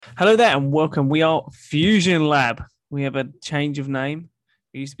Hello there and welcome. We are Fusion Lab. We have a change of name.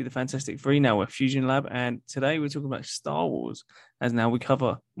 It used to be the Fantastic Three, now we're Fusion Lab. And today we're talking about Star Wars, as now we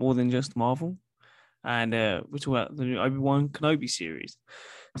cover more than just Marvel. And we're talking about the new Obi-Wan Kenobi series.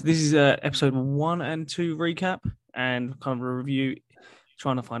 So this is episode 1 and 2 recap and kind of a review,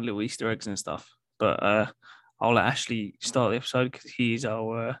 trying to find little Easter eggs and stuff. But I'll let Ashley start the episode because he's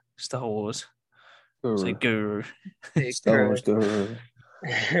our Star Wars guru. Star Wars guru.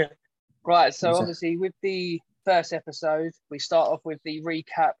 Right, so obviously with the first episode, we start off with the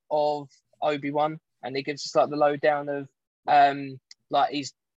recap of Obi-Wan, and it gives us like the lowdown of like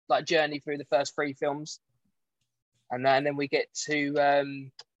his like journey through the first 3 films, and then we get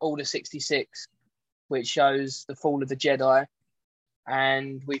to Order 66, which shows the fall of the Jedi,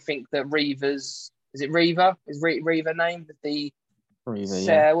 and we think that Reva's Reva named the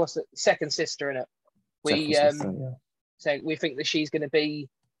Reva, what's the second sister in it? So we think that she's going to be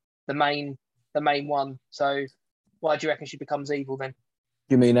the main one. So why do you reckon she becomes evil then?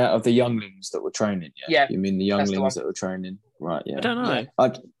 You mean out of the younglings that were training? Yeah. You mean the younglings that were training? Right, yeah. I don't know.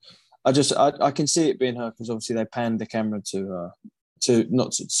 Yeah. I can see it being her because obviously they panned the camera to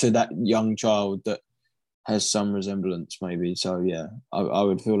that young child that has some resemblance maybe. So yeah, I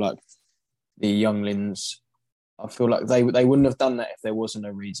would feel like the younglings, I feel like they wouldn't have done that if there wasn't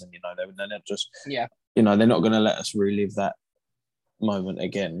a reason, they're not just, they're not going to let us relive that moment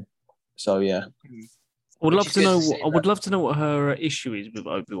again. So yeah. I would love to know what her issue is with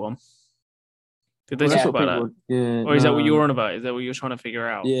Obi-Wan. Did they talk about that? Or is that what you're on about? Is that what you're trying to figure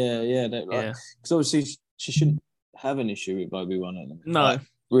out? Yeah. Because obviously she shouldn't have an issue with Obi-Wan. No.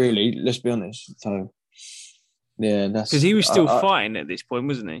 Really, let's be honest. So yeah, that's because he was still fighting at this point,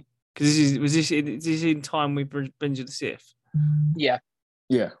 wasn't he? Because is this in time with Revenge of the Sith? Yeah.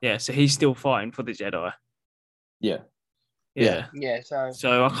 So he's still fighting for the Jedi. Yeah.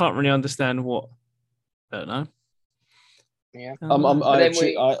 So I can't really understand what. I don't know. Yeah.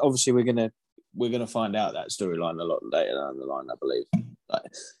 Obviously we're gonna find out that storyline a lot later down the line, I believe.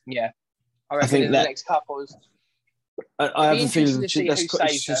 I think in the next couple. I have a feeling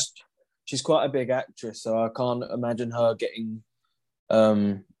she's quite a big actress, so I can't imagine her getting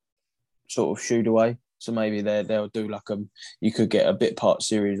sort of shooed away. So maybe they'll do like you could get a bit part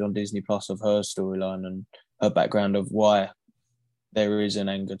series on Disney Plus of her storyline and her background of why there is an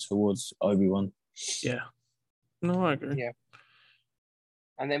anger towards Obi-Wan. Yeah. No, I agree. Yeah.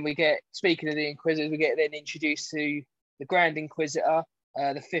 And then we get, speaking of the Inquisitors, we get then introduced to the Grand Inquisitor,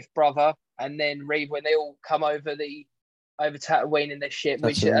 the 5th brother, and then Reva when they all come over Tatooine in their ship,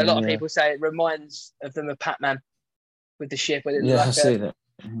 which a lot of people say it reminds of them of Pac-Man with the ship. I see that.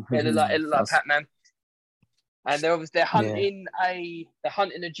 It looked like Pac-Man. And they're hunting a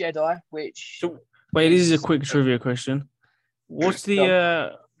Jedi, which. So, wait, this is a quick trivia question. What's the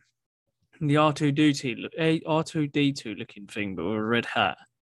R2D2 looking thing, but with a red hat?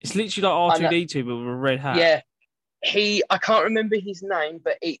 It's literally like R2D2, but with a red hat. Yeah, I can't remember his name,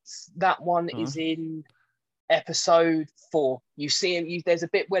 but that one is in episode 4. You see him. There's a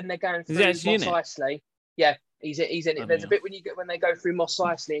bit when they're going through Mos Eisley. Yeah, he's in it. There's a bit when they go through Mos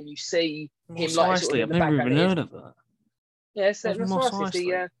Eisley, and you see him like sort of in the background. I've never even heard of that. Yeah, it's Mos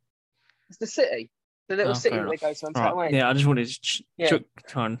Eisley. It's the city. The little city that they go to on Tatooine. Yeah, I just wanted to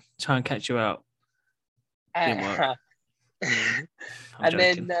try and catch you out. And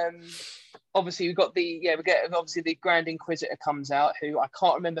then obviously we get the Grand Inquisitor comes out, who I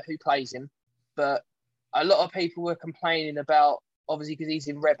can't remember who plays him, but a lot of people were complaining about, obviously because he's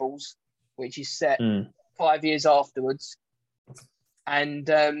in Rebels, which is set 5 years afterwards, and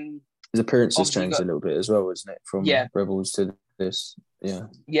his appearance has changed a little bit as well, isn't it? From Rebels to this. Yeah.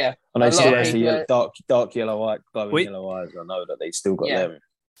 And they still have the dark yellow glowing yellow eyes. I know that they still got them.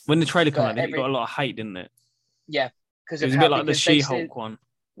 When the trailer came out, it got a lot of hate, didn't it? Yeah, because it was a bit like the She-Hulk one,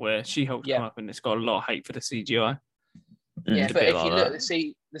 where She-Hulk come up and it's got a lot of hate for the CGI. Yeah, but if you look at the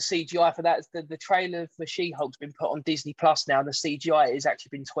CGI for that, the trailer for She-Hulk's been put on Disney Plus now. The CGI has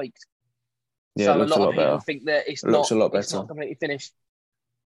actually been tweaked. Yeah, so a lot of people think that it's not completely finished.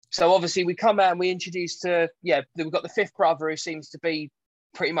 So obviously we come out and we introduce we've got the 5th brother, who seems to be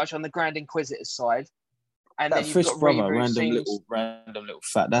pretty much on the Grand Inquisitor's side. And that then you've 5th brother, random little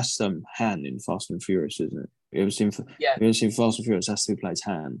fat. That's Han in Fast and Furious, isn't it? You ever seen Fast and Furious? That's who plays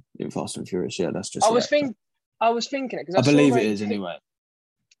Han in Fast and Furious. Yeah, that's just. I was thinking it because I believe it is anyway.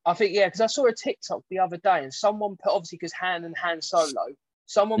 I think because I saw a TikTok the other day and someone put, obviously because Han and Han Solo,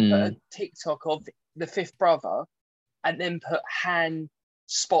 someone put a TikTok of the 5th brother and then put Han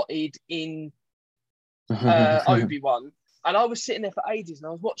spotted in Obi-Wan, and I was sitting there for ages and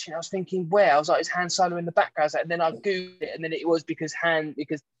I was watching. I was thinking, where? I was like, is Han Solo in the background? And then I googled it, and then it was because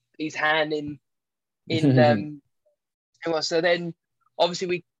his hand in so then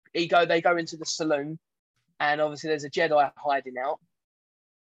obviously they go into the saloon, and obviously there's a Jedi hiding out,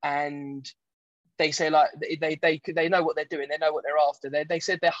 and they say like they know what they're doing, they know what they're after. They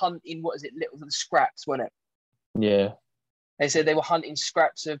said they're hunting, what is it, little scraps, wasn't it? Yeah. They said they were hunting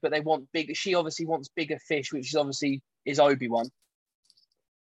scraps of, but they want bigger. She obviously wants bigger fish, which is obviously Obi-Wan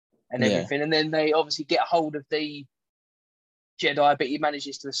and everything. And then they obviously get a hold of the Jedi, but he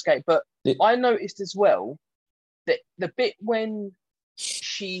manages to escape. But I noticed as well that the bit when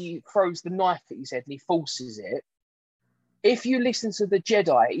she throws the knife at his head and he forces it, if you listen to the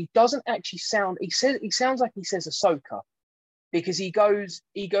Jedi, he doesn't actually sound. He sounds like he says Ahsoka, because he goes,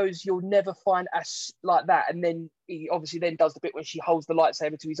 you'll never find us like that. And then he obviously then does the bit when she holds the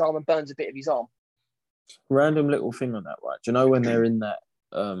lightsaber to his arm and burns a bit of his arm. Random little thing on that, right? Do you know when they're in that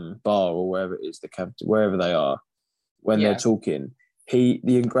bar or wherever it is, the cab, wherever they are, when they're talking,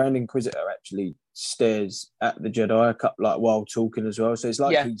 the Grand Inquisitor actually stares at the Jedi like while talking as well. So it's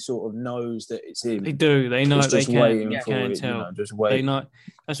like he sort of knows that it's him. They do. They know. They can can tell. You know, just wait. They know.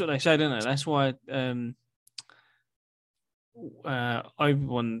 That's what they say, don't they? That's why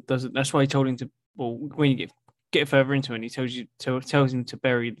Obi-Wan doesn't. That's why he told him to. Well, when you get further into it, he tells him to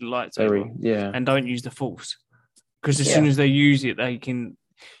bury the lightsaber, and don't use the Force, because as soon as they use it, they can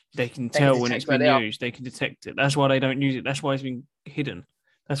tell when it's been used. They can detect it. That's why they don't use it. That's why it's been hidden.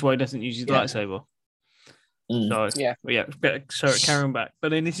 That's why he doesn't use his lightsaber. So carry on back. But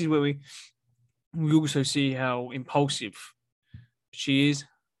then this is where we also see how impulsive she is.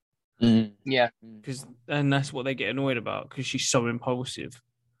 And that's what they get annoyed about, because she's so impulsive.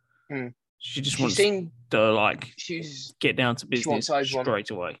 She just wants to get down to business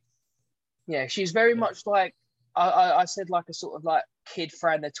straight away. Yeah, she's very much like I said, like a sort of like kid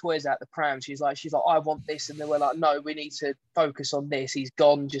throwing their toys out the pram. She's like, I want this, and they were like, no, we need to focus on this. He's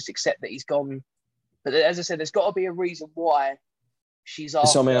gone. Just accept that he's gone. But as I said, there's got to be a reason why she's after.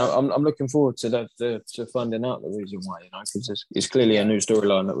 So I mean, I'm looking forward to that to finding out the reason why, you know, because it's clearly a new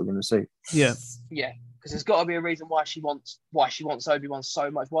storyline that we're going to see. Yeah, because there's got to be a reason why she wants Obi-Wan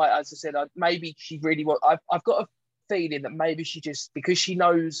so much. Why, as I said, maybe she really wants. I've got a feeling that maybe she just, because she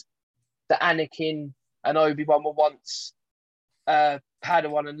knows that Anakin and Obi-Wan were once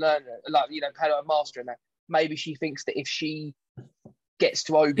Padawan and learner, like, you know, Padawan master, and that maybe she thinks that if she gets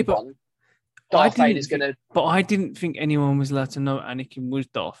to Obi-Wan, Darth Vader's going to. But I didn't think anyone was allowed to know Anakin was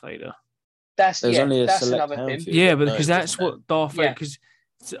Darth Vader. That's another thing. Yeah, but because that's what Darth Vader,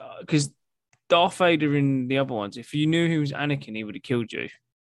 because Darth Vader in the other ones, if you knew he was Anakin, he would have killed you.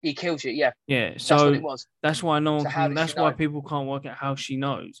 He killed you, yeah. Yeah, so that's what it was. That's why that's why people can't work out how she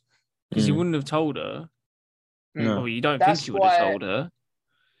knows, because he wouldn't have told her. No. Well, you don't think he would have told her.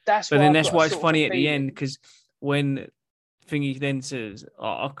 That's why it's funny at the end, because when Thingy then says,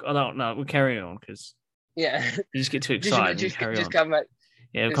 I don't know, we'll carry on, because you just get too excited. Just come back.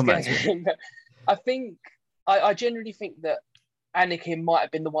 Yeah, we'll come back to it. I think I generally think that Anakin might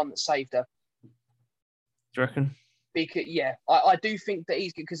have been the one that saved her. Do you reckon? Because I do think that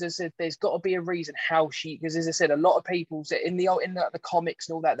he's, because as I said, there's got to be a reason how she, because as I said, a lot of people in the comics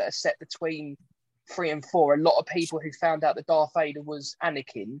and all that are set between 3 and 4, a lot of people who found out that Darth Vader was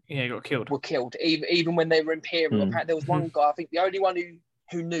Anakin, were killed, even when they were Imperial. There was one guy, I think the only one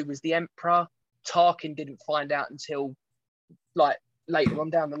who knew was the Emperor. Tarkin didn't find out until like later on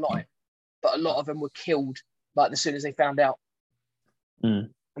down the line, but a lot of them were killed like as soon as they found out, and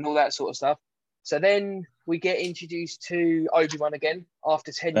all that sort of stuff. So then we get introduced to Obi-Wan again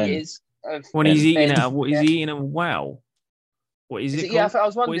after 10 years of when he's eating a wow. What is it? Yeah, I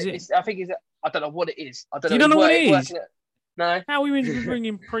was wondering. I think I don't know what it is. I don't know. You don't know what it is? No. How are we meant to be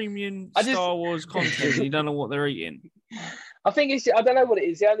bringing premium Star Wars content and you don't know what they're eating? I think it's. I don't know what it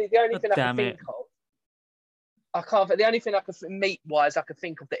is. The only thing I can think of. I can't. The only thing I could meat-wise I could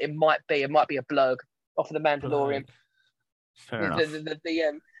think of that it might be a blurg off of the Mandalorian. Fair enough.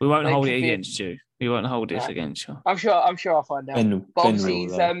 We won't hold it against you. We won't hold this against you. I'm sure I'll find out. But obviously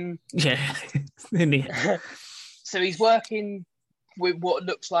he's so he's working with what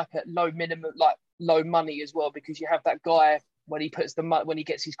looks like a low minimum, like low money as well, because you have that guy when he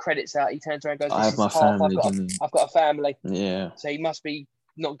gets his credits out, he turns around and goes, I have my family. I've got a family. Yeah. So he must be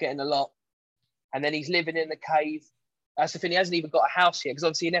not getting a lot. And then he's living in the cave. That's the thing. He hasn't even got a house yet, because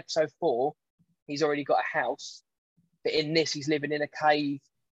obviously in episode 4, he's already got a house. But in this, he's living in a cave,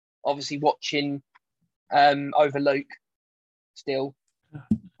 obviously watching over Luke still.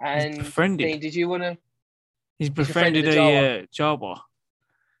 And he's befriended. Dean, did you want to? He's befriended a Jawa.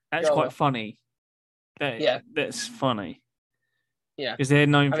 That's quite funny. That's funny. Yeah, because they're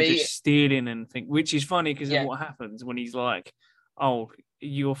known for just stealing and things, which is funny because of what happens when he's like, "Oh,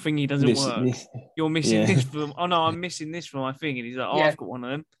 your thingy doesn't work. You're missing this from. Oh no, I'm missing this from my thing. And he's like, I've got one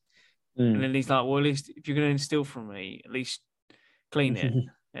of them. And then he's like, well, at least if you're going to steal from me, at least clean it.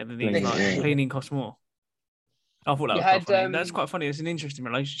 And then he's like, cleaning costs more. I thought that was quite funny. That's quite funny. It's an interesting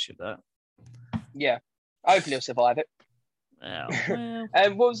relationship, that. Yeah. Hopefully he'll survive it. Yeah. Well.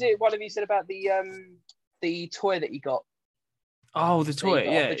 What was it? One of you said about the toy that he got. Oh, the toy.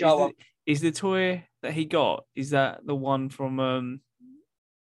 Yeah. Is the toy that he got? Is that the one from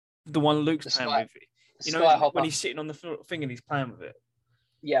the one Luke's playing with? You know, when he's sitting on the thing and he's playing with it.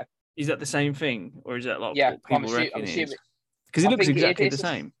 Yeah. Is that the same thing, or is that like what people reckon it is? Because it looks exactly the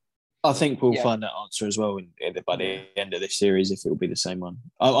same. I think we'll find that answer as well by the end of this series, if it will be the same one.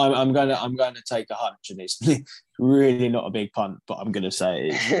 I'm going to take a hunch, and it's really not a big punt, but I'm going to say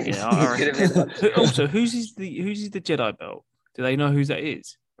it is. Yeah. Also, who's the Jedi belt? Do they know whose that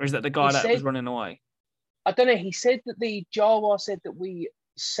is, or is that the guy that was running away? I don't know. He said that the Jawa said that we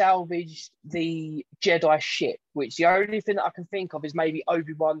salvaged the Jedi ship, which the only thing that I can think of is maybe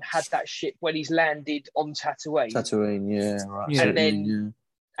Obi-Wan had that ship when he's landed on Tatooine. Yeah, right. Yeah.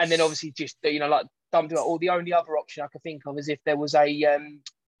 And then obviously just, like dumped it. Or the only other option I could think of is if there was a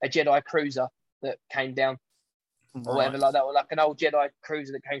Jedi cruiser that came down or whatever like that, or like an old Jedi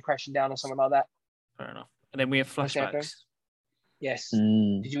cruiser that came crashing down or something like that. Fair enough. And then we have flashbacks. Okay. Yes.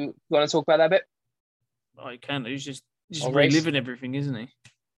 Did you want to talk about that a bit? Oh, you can. He's just reliving everything, isn't he?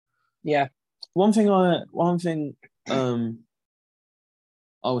 Yeah. One thing I was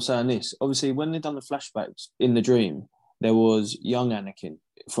saying this. Obviously, when they done the flashbacks in the dream, there was young Anakin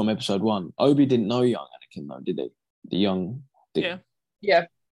from episode 1. Obi didn't know young Anakin though, did he? The young. Yeah.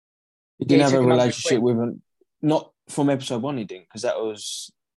 He didn't have a relationship with him. Not from episode 1. He didn't, because that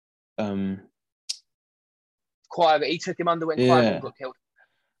was. Qui-Gon. He took him under when Qui-Gon got killed.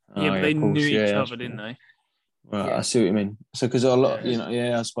 Yeah, but they knew each other, didn't they? Right, I see what you mean. So, because a lot,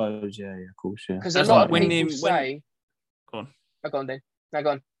 I suppose, of course, Because a lot of people say. Go on. Go on, then. No, go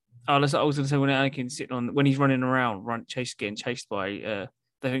on. Oh, I was going to say when Anakin's sitting on, when he's running around, getting chased by,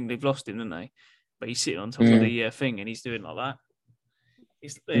 they think they've lost him, didn't they? But he's sitting on top of the thing and he's doing like that.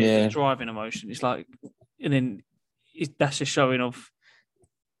 It's driving emotion. It's like, and then that's just showing off,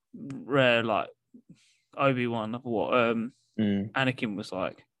 like Obi-Wan of what Anakin was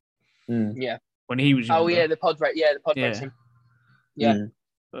like. Yeah. When he was younger. Oh yeah, the pod racing. Yeah.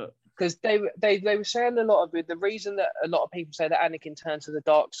 Because they were saying a lot of it. The reason that a lot of people say that Anakin turned to the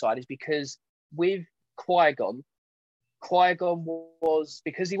dark side is because with Qui-Gon was,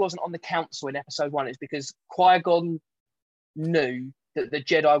 because he wasn't on the council in episode 1, it's because Qui-Gon knew that the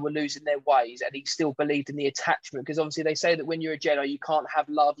Jedi were losing their ways and he still believed in the attachment. Because obviously they say that when you're a Jedi, you can't have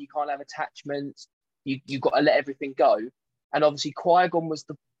love, you can't have attachments, you've got to let everything go. And obviously Qui-Gon was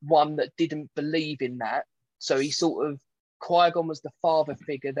the one that didn't believe in that. So Qui-Gon was the father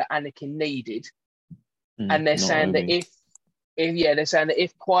figure that Anakin needed. And they're saying that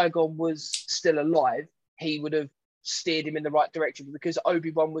if Qui-Gon was still alive, he would have steered him in the right direction, because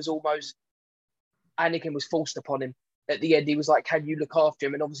Obi-Wan was Anakin was forced upon him. At the end, he was like, can you look after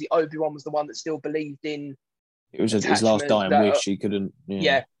him? And obviously Obi-Wan was the one that still believed in it was his last dying wish. He couldn't.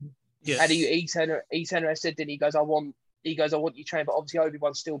 Yeah. And he turned around and said, I want you trained, but obviously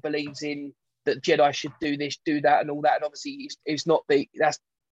Obi-Wan still believes in that Jedi should do this, do that, and all that. And obviously it's not that's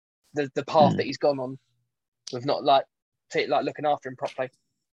the path that he's gone on with not like looking after him properly.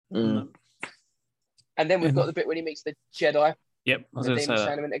 And then we've got the bit when he meets the Jedi. Yep, I was going to say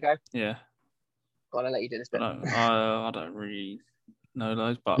that. A minute ago. Yeah. God, I'll let you do this bit. No, I don't really know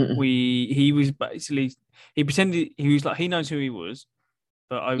those, but he was basically, he pretended he was like, he knows who he was,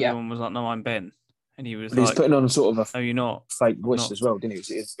 but Obi-Wan was like, no, I'm Ben. And he was he's putting on sort of a you're not fake voice as well, didn't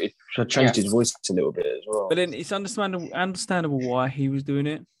he? It changed his voice a little bit as well. But then it's understandable why he was doing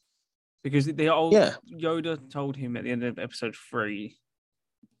it, because the old Yoda told him at the end of episode 3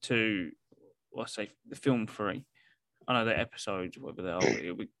 to, the film 3. I know the episodes, whether they are,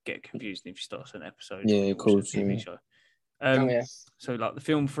 it would get confused if you start an episode. Yeah, of course. TV show. So like the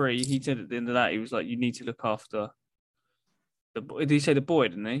film 3, he said at the end of that, he was like, you need to look after the boy. Did he say the boy,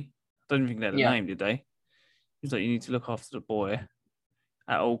 didn't he? I don't think they had the name, did they? He was like, you need to look after the boy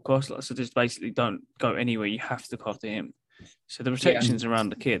at all costs. Like, so just basically don't go anywhere. You have to look after him. So the protection's around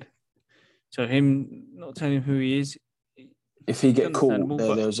the kid. So him not telling him who he is. If he get caught,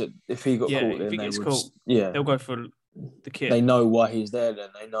 if he got caught, if he gets caught, they'll go for the kid. They know why he's there. Then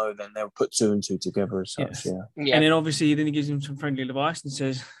they'll put 2 and 2 together as such. Yeah. And then obviously, he gives him some friendly advice and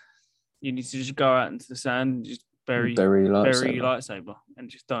says, you need to just go out into the sand and just bury lightsaber and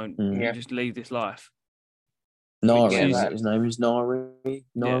just don't just leave this life. Nari, his name is Nari.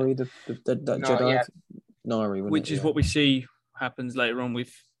 Nari, the Jedi. Nari, which is what we see happens later on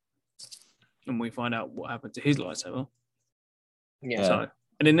and we find out what happened to his lightsaber. Yeah. So,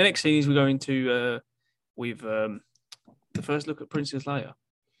 and then the next scene is we go into the first look at Princess Leia.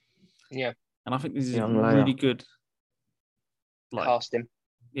 Yeah. And I think this is Young Leia. really good. Casting.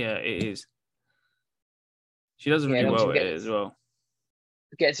 Yeah, it is. She does really well at it as well.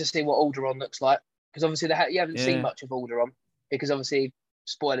 Get to see what Alderaan looks like, because obviously you haven't seen much of Alderaan, because obviously,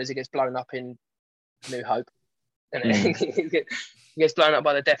 spoilers, it gets blown up in New Hope, and it gets blown up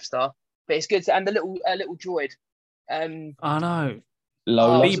by the Death Star. But it's good, and the little droid. I know.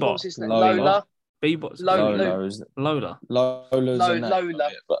 Lola. Lola. Bebot's Lola. Lola. Lola.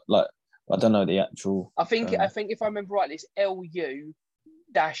 But like, I don't know the actual. I think if I remember rightly, it's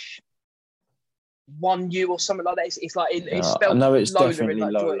LU-1U or something like that. It's like it's spelled. No, it's Lola definitely in,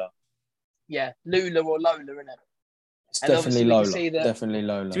 like, Lola. Droid. Yeah, Lula or Lola, isn't it? It's definitely Lola. Definitely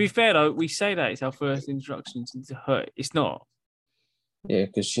Lola. To be fair though, we say that it's our first introduction to her. It's not. Yeah,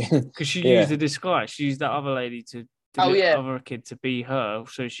 because she used the disguise. She used that other lady to other kid to be her,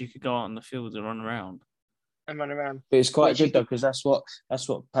 so she could go out in the fields and run around. But it's quite good though, because that's what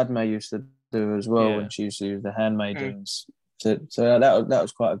Padme used to do as well when she used to use the handmaidens. So that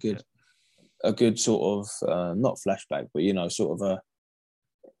was quite a good sort of not flashback, but sort of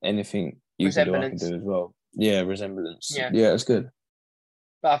anything you can do, I can do as well. Yeah, resemblance. Yeah, it's good.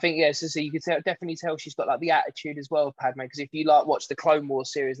 But I think so you could definitely tell she's got like the attitude as well, Padme. Because if you watch the Clone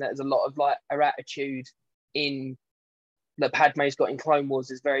Wars series, there's a lot of like her attitude in that Padme's got in Clone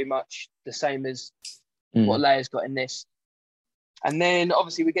Wars is very much the same as what Leia's got in this. And then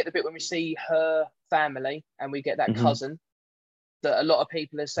obviously we get the bit when we see her family and we get that cousin that a lot of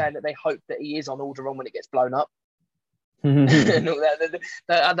people are saying that they hope that he is on Alderaan when it gets blown up. And all that.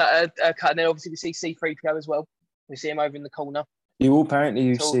 And then obviously we see C-3PO as well. We see him over in the corner. See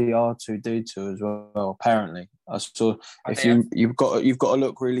R2D2 as well. Apparently, I saw. You've got to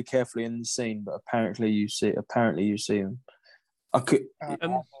look really carefully in the scene, but apparently you see him. Can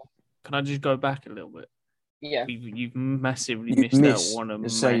I just go back a little bit? Yeah. You've massively missed out one of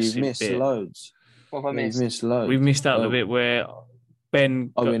you've missed bit. Loads. What have I missed? You've missed loads. We've missed out the bit where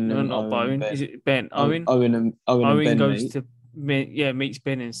Ben, Owen. Is it Ben? Owen. Owen Ben goes to meets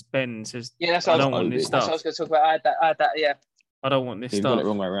Ben and Ben says, that's what I don't want this stuff. That's what I was going to talk about. I had that. Yeah. I don't want this stuff. You've got it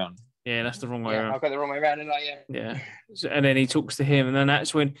wrong way around. Yeah, that's the wrong way around. I've got the wrong way around, and Yeah. So, and then he talks to him, and then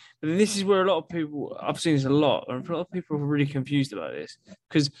that's when. But then this is where a lot of people. I've seen this a lot, and a lot of people are really confused about this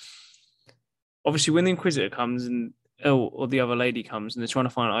because obviously when the Inquisitor comes and or the other lady comes and they're trying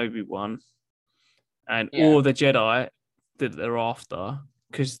to find Obi-Wan and or the Jedi that they're after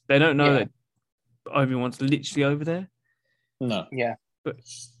because they don't know that Obi-Wan's literally over there. No. Yeah. But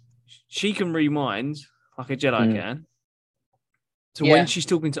she can read minds like a Jedi can. So when she's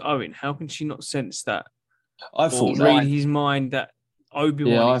talking to Owen, how can she not sense that? I thought read his mind that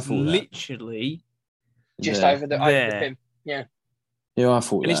Obi-Wan is literally just over him. Yeah. Yeah, I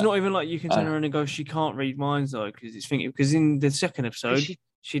thought and it's not even like you can turn around and go, she can't read minds though, because because in the second episode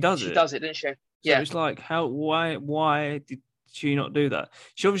she does it. She does it, didn't she? So it's like why did she not do that?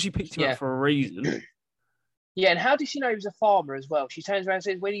 She obviously picked him up for a reason. Yeah, and how did she know he was a farmer as well? She turns around and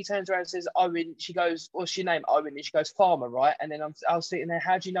says, when he turns around and says Owen, she goes, what's your name? Owen, and she goes, farmer, right? And then I was sitting there,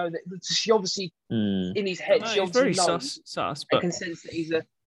 how do you know that? She obviously, in his head, she obviously knows. Sus, but can sense that he's a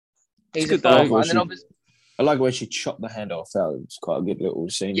farmer. And then obviously, I like where she chopped the hand off. That was quite a good little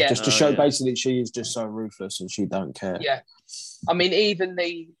scene. Yeah. Just to show basically she is just so ruthless and she don't care. Yeah. I mean, even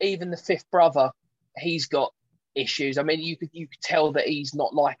the fifth brother, he's got issues. I mean, you could tell that he's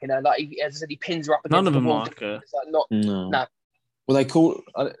not liking her. Like as I said, he pins her up against the wall. None of them like her. It's like no. Well, they call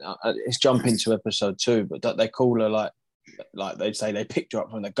it's jumping to episode 2, but they call her like they say they picked her up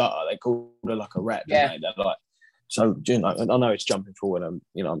from the gutter. They call her like a rat. Yeah. They're like, so I know it's jumping forward. I'm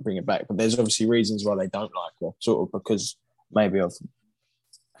bringing it back, but there's obviously reasons why they don't like her, sort of because maybe of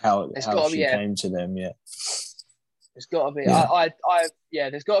how she came to them. Yeah. There's got to be.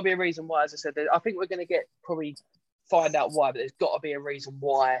 There's got to be a reason why. As I said, I think we're going to probably find out why, but there's got to be a reason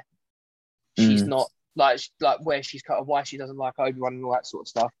why she's not like where she's cut, why she doesn't like Obi-Wan and all that sort of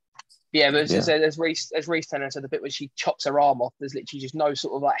stuff. Yeah, but as Reese telling us, the bit when she chops her arm off, there's literally just no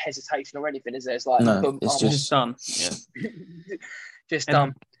sort of like hesitation or anything, is there? It's like boom, it's just done. Yeah, just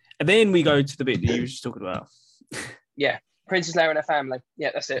done. And then we go to the bit that you were just talking about. Yeah. Princess Leia and her family. Yeah,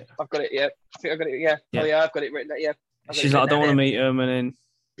 that's it. I've got it. Yeah, I think I've got it. Yeah. Oh yeah, I've got it written. Yeah. She's like, I don't want to meet him, and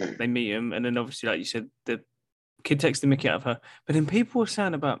then they meet him, and then obviously, like you said, the kid takes the mickey out of her. But then people were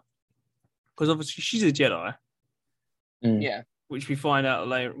saying about because obviously she's a Jedi. Yeah. Which we find out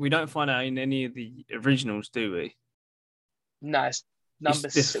later. We don't find out in any of the originals, do we? No. number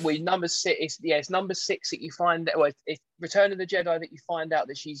six. It's number 6 that you find that. Well, it's Return of the Jedi that you find out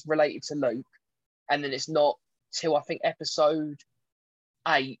that she's related to Luke, and then it's not till I think episode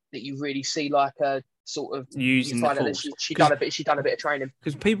 8 that you really see like a sort of using you find the out that Force. she done a bit of training.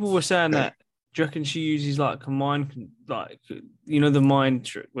 Because people were saying that. Do you reckon she uses like a mind, like the mind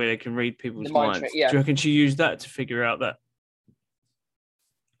trick where they can read people's minds? Trick, yeah. Do you reckon she used that to figure out that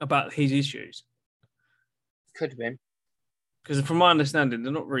about his issues? Could have been. Because from my understanding,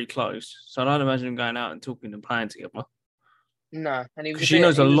 they're not really close, so I don't imagine them going out and talking and playing together. No, and because she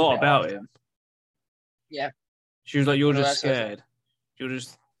knows a lot about him. Yeah, she was like, "You're just scared. You're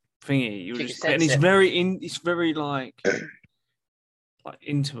just thingy. You're just," and it's very like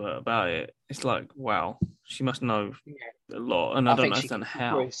intimate about it. It's like, wow, she must know a lot, and I don't understand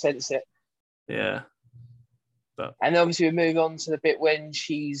how. Really sense it. Yeah, and obviously we move on to the bit when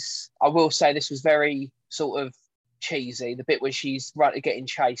she's. I will say this was very sort of cheesy. The bit where she's getting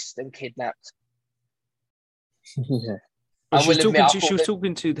chased and kidnapped. Yeah. Well, she was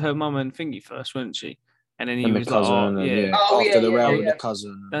talking to her mum and thingy first, wasn't she? And then he was like, after the row with the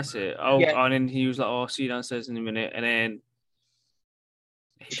cousin. That's it. And then he was like, "Oh, I'll see you downstairs in a minute." And then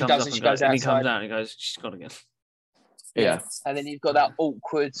he comes out and he goes, "She's gone again." Yeah. And then you've got that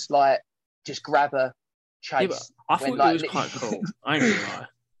awkward, like, just grab her chase. Yeah, I thought it was quite cool. I ain't gonna lie.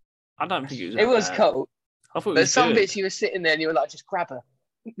 I don't think it was. It was bad. cool. I thought but some bits you were sitting there and you were like, just grab her.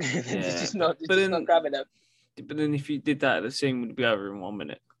 not grabbing her. But then if you did that, the scene would be over in 1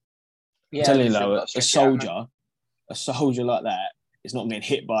 minute. Yeah, I'm telling you, though, a soldier like that is not getting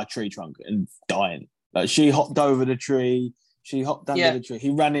hit by a tree trunk and dying. Like, she hopped over the tree, she hopped under the tree, he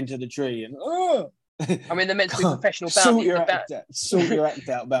ran into the tree and I mean, they're meant to be professional bounty hunters. Sort your act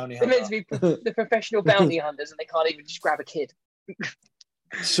out, bounty hunter. They're meant to be the professional bounty hunters and they can't even just grab a kid.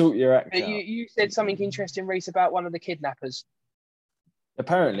 Sort your act out. You said something interesting, Reese, about one of the kidnappers.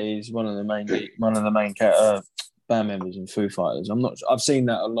 Apparently, he's one of the main band members in Foo Fighters. I've seen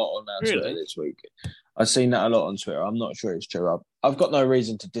that a lot on our Twitter this week. I've seen that a lot on Twitter. I'm not sure it's true. I've got no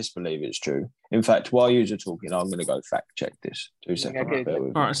reason to disbelieve it's true. In fact, while you are talking, I'm going to go fact check this. 2 seconds.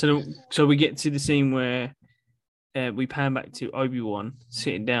 All right, so we get to the scene where we pan back to Obi-Wan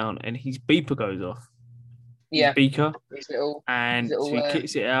sitting down, and his beeper goes off. Yeah, beaker, so he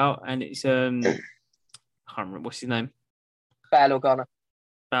kicks it out, and it's I can't remember what's his name. Bail Organa.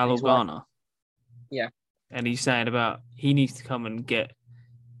 Yeah, and he's saying about he needs to go and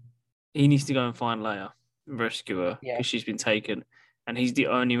find Leia and rescue her because she's been taken, and he's the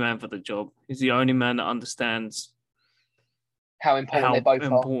only man for the job. He's the only man that understands how important they both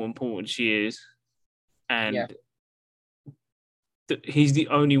are. Important she is, and he's the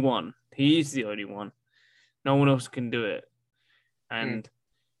only one. He is the only one. No one else can do it. And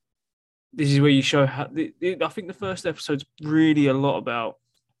this is where you show how... I think the first episode's really a lot about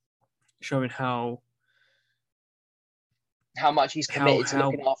showing how much he's committed to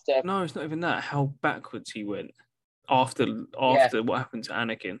looking after... No, it's not even that. How backwards he went after what happened to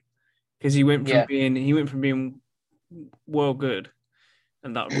Anakin. Because he went from being well good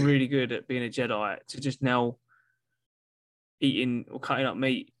and that really good at being a Jedi to just now eating or cutting up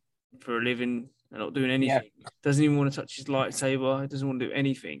meat for a living... and not doing anything. Doesn't even want to touch his lightsaber. He doesn't want to do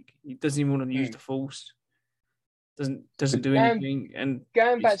anything. He doesn't even want to use the Force. Doesn't do anything. And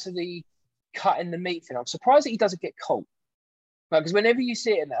going back to the cutting the meat thing, I'm surprised that he doesn't get caught. Because whenever you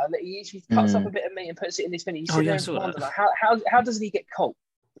see it now, he usually cuts up a bit of meat and puts it in this thing. You sit there and wonder, like, how doesn't he get caught?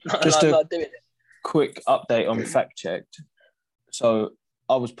 Just doing it. Quick update on fact checked. So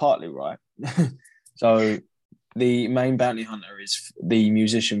I was partly right. So the main bounty hunter is the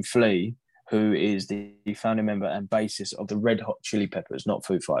musician Flea, who is the founding member and bassist of the Red Hot Chili Peppers, not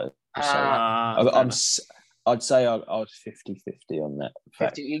Foo Fighters. So I'd say I was 50-50 on that.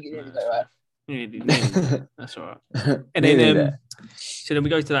 50, that's all right. And then, so then we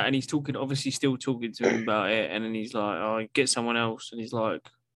go to that, and he's obviously still talking to him about it, and then he's like, "Oh, get someone else," and he's like,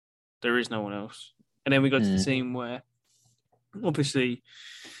 "There is no one else." And then we go to the scene where, obviously,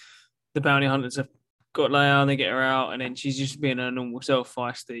 the bounty hunters have got Leia, and they get her out, and then she's just being her normal self,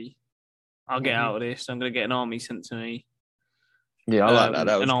 feisty. I'll get out of this. I'm going to get an army sent to me. Yeah, I like that.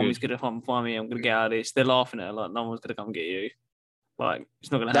 That was an good. army's going to come find me. I'm going to get out of this. They're laughing at her like no one's going to come get you. Like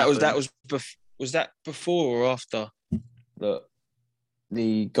it's not going to happen. Was that before or after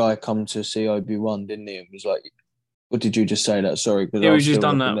the guy come to see Obi-Wan, didn't he? And was like, "What did you just say that? Sorry." Yeah, we've just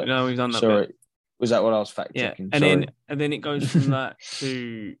done that. No, we've done that. Sorry. Bit. Was that what I was fact checking? Yeah, and then it goes from that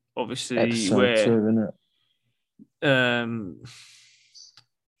to obviously Episode where 2, isn't it?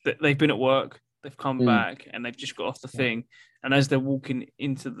 They've been at work, they've come back, and they've just got off the thing. And as they're walking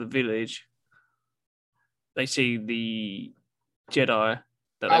into the village, they see Jedi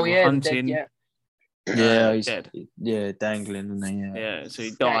that they were the hunting. dead, he's dead. Yeah, dangling, isn't he? Yeah, so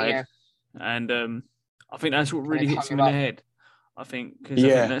he died, and I think that's what really hits him in the head. I think because I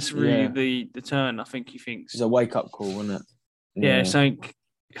think that's really the turn. I think he thinks it's a wake up call, isn't it? Yeah, something.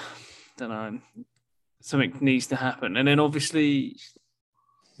 Don't know. Something needs to happen, and then obviously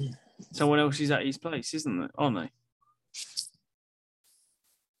someone else is at his place, isn't it? Aren't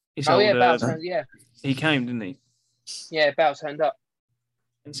they? Bao He came, didn't he? Yeah, Bao turned up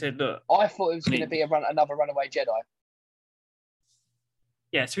and said, "Look." I thought it was going to be another runaway Jedi.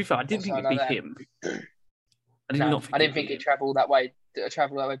 Yeah, to be fair, I didn't think it'd be him. I didn't think he'd travel that way. But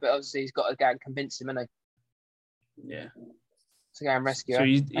obviously he's got to go and convince him, hasn't he? Yeah. To go and rescue her. So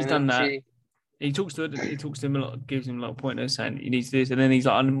he's done that. He talks to him a lot, gives him a lot of pointers, saying he needs this, and then he's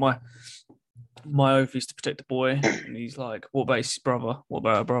like, my oath is to protect the boy, and he's like, what about his brother? What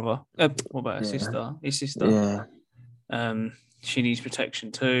about her brother? What about her sister? His sister. Yeah. She needs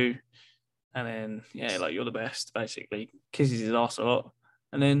protection too. And then you're the best, basically. Kisses his ass a lot.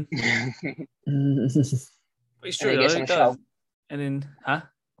 And then it's true though, it does. And then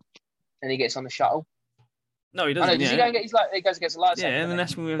And he gets on the shuttle. No, he doesn't. Does he go and get his he goes against the lightsaber? Yeah, and then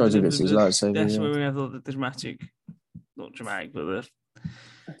that's when we have where we have the dramatic, not dramatic, but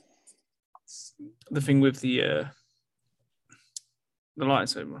the thing with the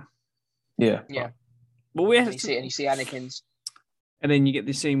lightsaber. Yeah. But we have and you see Anakin's. And then you get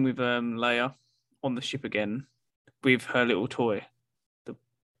this scene with Leia on the ship again with her little toy, the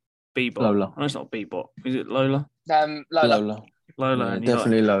Bebop. Lola. No, it's not Bebop. Is it Lola? Lola. Yeah,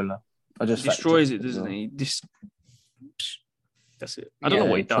 definitely Lola. I just destroys it, doesn't he? That's it. I don't know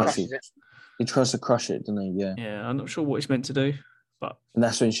what he does. He tries to crush it, doesn't he? Yeah. Yeah, I'm not sure what he's meant to do, but. And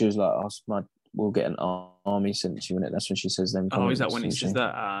that's when she was like, "We'll get an army sent to you," and that's when she says them comments. Oh, is that when he says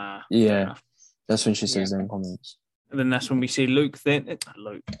that? Yeah, that's when she says them comments. And then that's when we see Luke. Then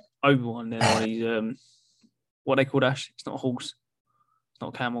Obi-Wan. Then on his what they call Ash? It's not a horse. It's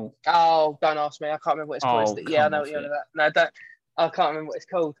not a camel. Oh, don't ask me. I can't remember what it's called. I know what you know that. No, don't. I can't remember what it's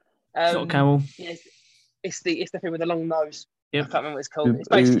called. It's not a camel. Yeah, it's the thing with the long nose. Yep. I can't remember what it's called. It's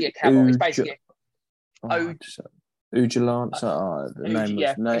basically a camel. It's basically Ujalan. It's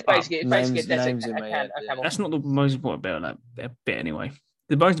basically a desert camel. That's not the most important bit of that bit anyway.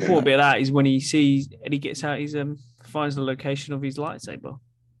 The most important bit of that is when he sees and he gets out his finds the location of his lightsaber.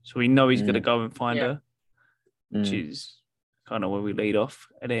 So we know he's gonna go and find her. Which is kind of where we lead off.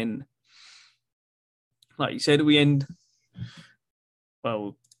 And then like you said, we end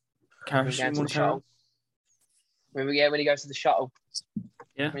When he goes to the shuttle.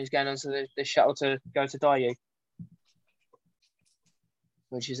 Yeah. When he's going onto the shuttle to go to Daiyu.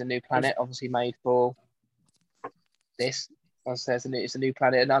 Which is a new planet, obviously made for this. It's a new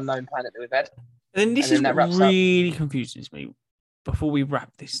planet, an unknown planet that we've had. And this is what really confuses me. Before we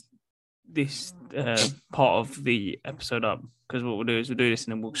wrap this part of the episode up, because what we'll do is we'll do this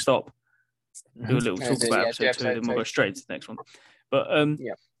and then we'll stop, do a little talk about episode 2, then we'll go straight to the next one. But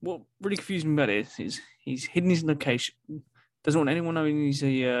what really confused me about it is he's hidden his location. Doesn't want anyone knowing he's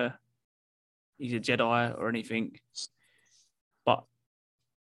a Jedi or anything. But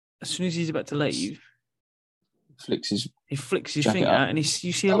as soon as he's about to leave, he flicks his finger out and you see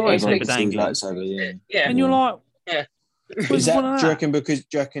a lightsaber dangling. And you're like, is that, do you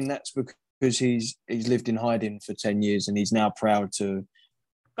reckon that's because he's lived in hiding for 10 years and he's now proud to?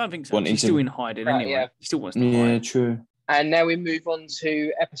 I don't think so. He's still in hiding anyway. Yeah. He still wants to hide. Yeah, true. And now we move on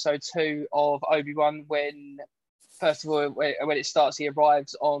to episode 2 of Obi-Wan when, first of all, when it starts, he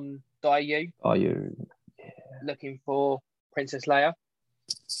arrives on Daiyu. Looking for Princess Leia.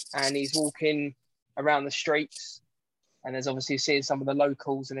 And he's walking around the streets and there's obviously seeing some of the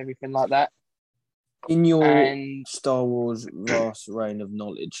locals and everything like that. In your Star Wars vast reign of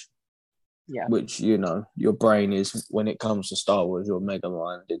knowledge, which, your brain is, when it comes to Star Wars, your mega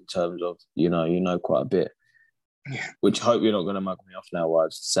mind in terms of, you know quite a bit. Yeah. Which I hope you're not going to mug me off now while I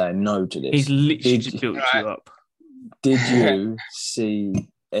was saying no to this. He's literally just built you up. Did you see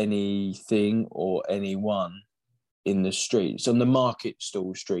anything or anyone in the streets, on the market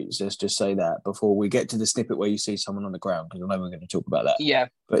stall streets, let's just say that, before we get to the snippet where you see someone on the ground, because I know we're going to talk about that. Yeah.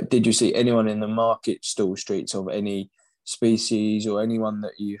 But did you see anyone in the market stall streets of any species or anyone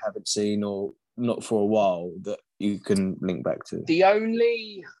that you haven't seen or not for a while that you can link back to? I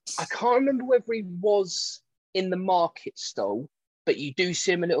can't remember whether he was in the market stall, but you do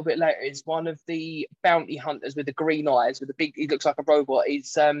see him a little bit later. Is one of the bounty hunters with the green eyes, with the big, he looks like a robot.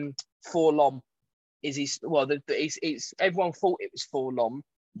 He's Forlom. Everyone thought it was Forlom,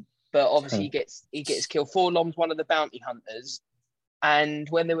 but obviously he gets killed. Forlom's one of the bounty hunters, and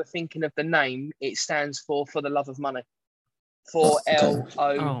when they were thinking of the name, it stands for the love of money.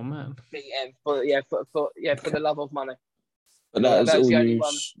 Oh man. For the love of money. But that was all the only you.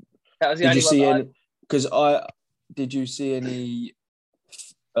 one. That was the Did only you see one. any? Because did you see any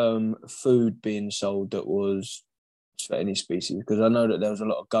food being sold that was for any species? Because I know that there was a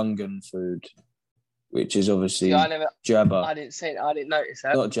lot of Gungan food, which is obviously Jabba. I didn't see it. I didn't notice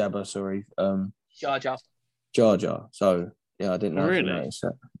that. Not Jabba, sorry. Jar Jar. Jar Jar. So yeah, I didn't know if you noticed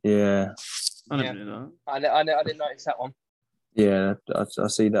that. Yeah. I never knew that. I didn't notice that one. Yeah, I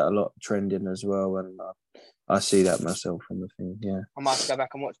see that a lot trending as well, and I see that myself on the thing. Yeah. I might have to go back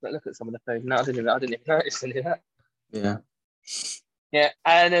and look at some of the food. No, I didn't even notice any of that. Yeah. Yeah,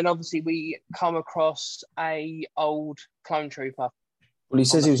 and then obviously we come across a old clone trooper. Well, he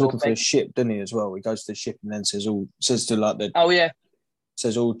says he was looking for a ship, doesn't he? As well, he goes to the ship and then says all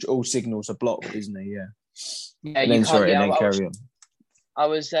signals are blocked, isn't he? Yeah. Yeah, and then carry on. I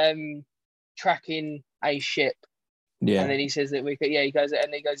was tracking a ship. Yeah. And then he says that he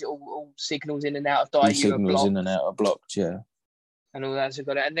goes all signals in and out of Daiyu signals in and out are blocked, yeah. And all that, so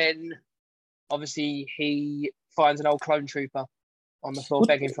got it. And then obviously he finds an old clone trooper on the floor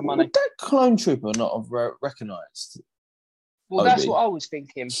begging for money. Would that clone trooper not have recognised? Well, that's what I was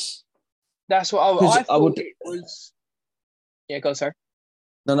thinking. That's what I thought it was. Yeah, go on, sorry.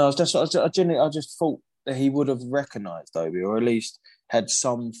 No, I just thought that he would have recognised Obi, or at least had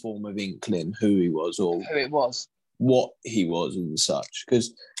some form of inkling who he was, or who it was, what he was, and such.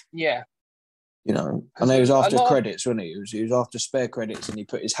 Because you know, and he was after credits, wasn't he? He was after spare credits, and he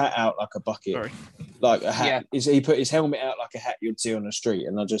put his hat out like a bucket, like a hat. Yeah. He put his helmet out like a hat you'd see on the street,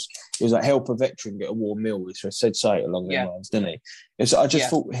 and he was like, help a veteran get a warm meal, which I said say along those lines, didn't he? And so I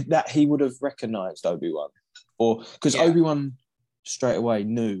just thought that he would have recognised Obi-Wan, or because Obi-Wan straight away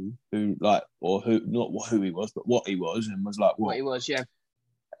knew not who he was, but what he was, and was like, what he was,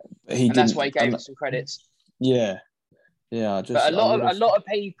 that's why he gave him some credits. Yeah. Yeah, but a lot of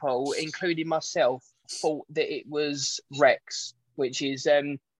people, including myself, thought that it was Rex, which is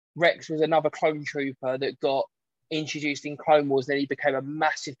Rex was another clone trooper that got introduced in Clone Wars. Then he became a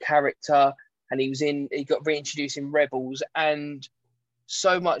massive character, and he got reintroduced in Rebels, and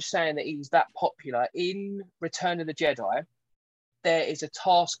so much saying that he was that popular. In Return of the Jedi, there is a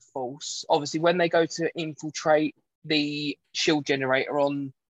task force. Obviously, when they go to infiltrate the shield generator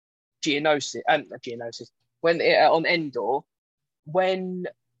on Geonosis. On Endor, when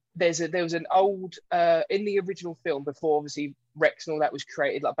there was an old in the original film, before obviously Rex and all that was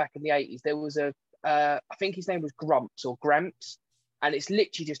created, like back in the 80s, there was I think his name was Grumps or Gramps, and it's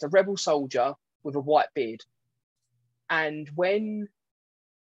literally just a rebel soldier with a white beard. And when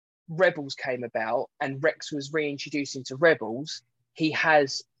Rebels came about and Rex was reintroduced into Rebels, he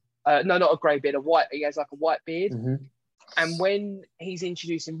has not a grey beard, he has like a white beard. Mm-hmm. And when he's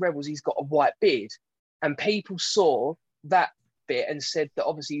introduced in Rebels, he's got a white beard. And people saw that bit and said that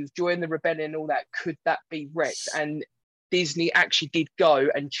obviously he was joining the rebellion and all that. Could that be Rex? And Disney actually did go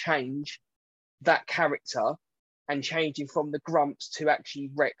and change that character and change him from the Grumps to actually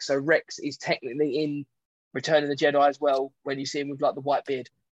Rex. So Rex is technically in Return of the Jedi as well, when you see him with like the white beard.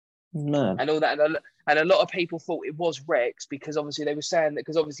 Man. And all that. And a lot of people thought it was Rex, because obviously they were saying that,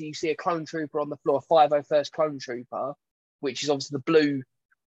 because obviously you see a clone trooper on the floor, 501st clone trooper, which is obviously the blue.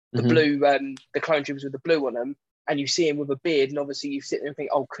 The clone troopers with the blue on them, and you see him with a beard, and obviously you sit there and think,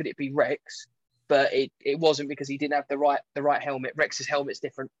 oh, could it be Rex? But it wasn't, because he didn't have the right helmet. Rex's helmet's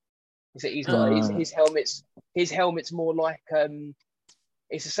different. He's got his helmet's more like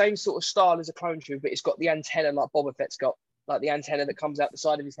it's the same sort of style as a clone trooper, but it's got the antenna like Boba Fett's got, like the antenna that comes out the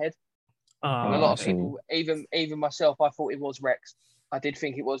side of his head. And a lot of people, even myself, I thought it was Rex. I did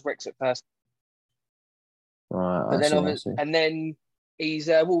think it was Rex at first. Right. But then he's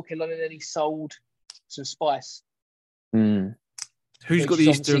walking on, and then he sold some spice. Who's got the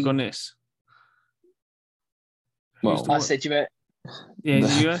Easter egg on this? Well, I said, you know,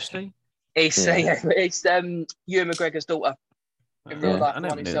 you actually. It's Ewan McGregor's daughter in real life.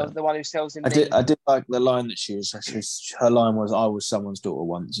 The one who sells him. I did like the line that her line was, "I was someone's daughter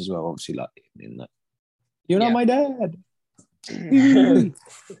once" as well. Obviously, like in that. You're not my dad. That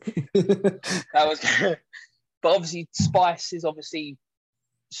was. But obviously, spice is obviously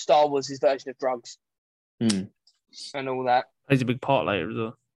Star Wars' version of drugs, and all that. Plays a big part later as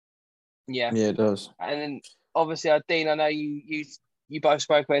well. Yeah, it does. And then obviously, Dean, I know you both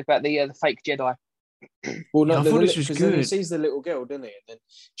spoke about the fake Jedi. Well, no, I thought this was good. He sees the little girl, didn't he? And then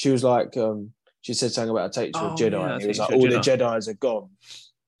she was like, she said something about a take to a Jedi, and he was like, all the Jedis are gone.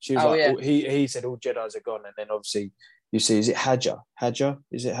 She was he said all Jedis are gone, and then obviously you see, is it Hadja?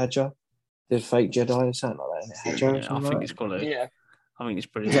 Is it Hadja? The fake Jedi or something like that. I think it's got it. Yeah. I think it's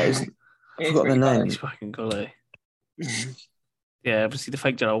pretty. I forgot the name. It's fucking got it. Yeah, obviously the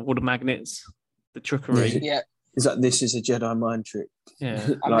fake Jedi water magnets, the trickery. Yeah. It's like, this is a Jedi mind trick. Yeah.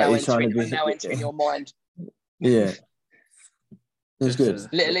 I'm Like, now he's trying to entering. be- I'm now entering your mind. Yeah. It's good.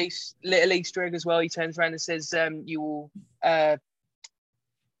 Just, Little Easter egg as well. He turns around and says, "You will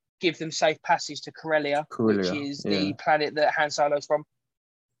give them safe passage to Corellia, which is the planet that Han Solo's from,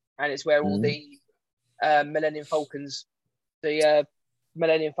 and it's where all the Millennium Falcons, a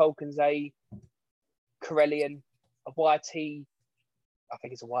Corellian, a YT, I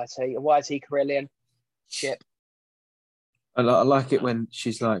think it's a YT Corellian ship. I like it when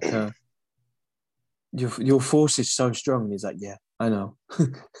she's like, your force is so strong. And he's like, yeah, I know.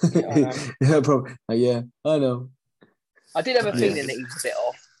 Yeah, I know. Yeah, probably. Yeah, I know. I did have a feeling that he was a bit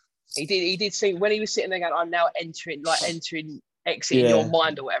off. He did seem, when he was sitting there going, I'm now exiting your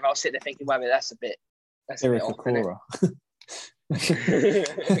mind or whatever. I was sitting there thinking, wait a minute, that's a bit Erica off, Cora.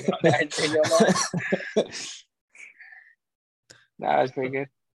 entering your mind. No, that was pretty good.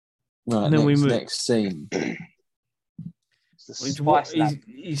 Right, And then next scene.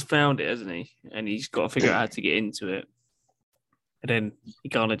 He's found it, hasn't he? And he's got to figure out how to get into it. And then he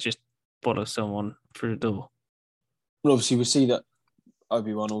can't just follow someone through the door. Well, obviously, we see that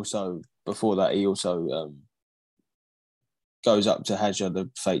Obi-Wan also, before that, he also goes up to Hadja, the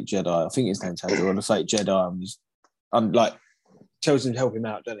fake Jedi. I think his name's Hadja, or the fake Jedi, and like tells him to help him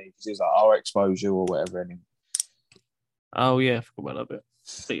out, doesn't he? Because he's like, our exposure or whatever. And Oh, yeah, I forgot about that bit.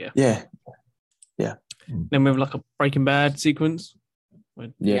 But yeah. Then we have like a Breaking Bad sequence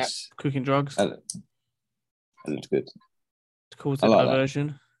with cooking drugs. That looks good. To cause a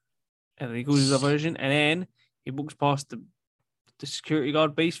diversion. And then he causes a diversion, and then he walks past the security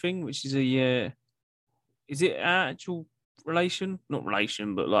guard beast thing, which is is it actual relation? Not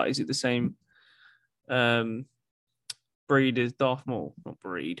relation, but like, is it the same breed as Darth Maul? Not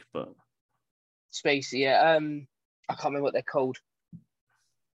breed, but Spacey, yeah. I can't remember what they're called.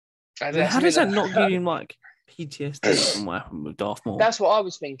 How does that not give him like PTSD from what happened with Darth Maul? That's what I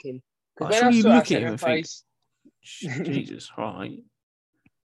was thinking. Like, sure, you look at him and think, Jesus, right?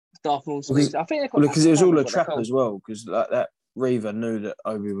 Darth Maul. I think because it was all a trap as well. Because like that Reaver knew that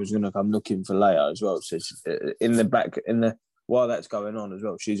Obi was going to come looking for Leia as well. So in the back, while that's going on as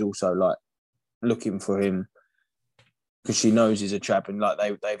well, she's also like looking for him because she knows he's a trap, and like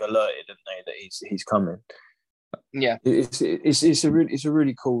they've alerted, haven't they, that he's coming. Yeah, it's a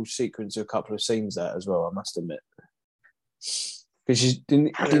really cool sequence. A couple of scenes that as well, I must admit. Because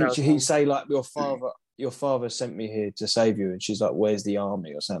didn't he say like your father sent me here to save you, and she's like, where's the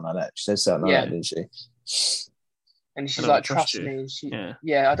army or something like that? She says something like that, didn't she? And she's like, trust me. And she,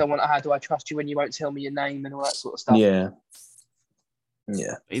 I don't want. How do I trust you when you won't tell me your name and all that sort of stuff? Yeah.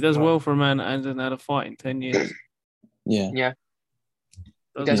 He does well for a man that hasn't had a fight in 10 years. Yeah.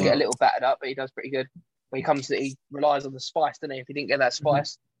 He does get a little battered up, but he does pretty good. When he relies on the spice, doesn't he? If he didn't get that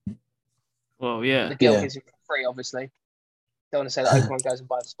spice, well, yeah, the girl gives him for free. Obviously, don't want to say that Obi-Wan goes and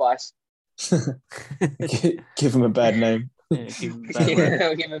buys the spice. Give him a bad name. Yeah, give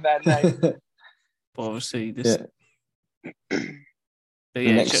him a bad name. But obviously, this. The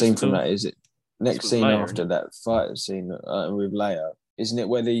next scene from that is it. Next scene Leia, after that fight scene with Leia, isn't it?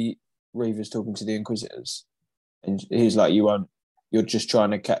 Where the Reaver's talking to the Inquisitors, and he's like, You're just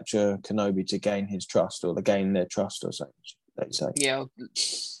trying to capture Kenobi to gain his trust, or to gain their trust, or something. They say. Yeah,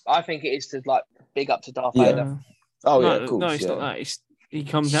 I think it is to like big up to Darth Vader. Oh yeah, of course. No, it's not that. He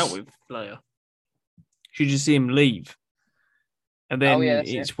comes out with Leia. You just see him leave, and then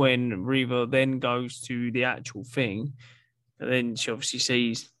it's when Reva then goes to the actual thing, and then she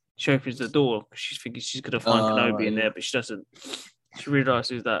obviously she opens the door because she's thinking she's going to find Kenobi in there, but she doesn't. She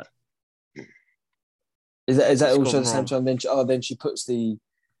realizes that. Is that also the same time? Then she puts the.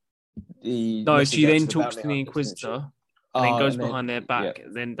 No, she then talks to the Inquisitor and then goes behind their back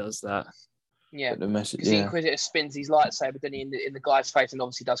and then does that. Yeah, the message. The Inquisitor spins his lightsaber, then in the guy's face, and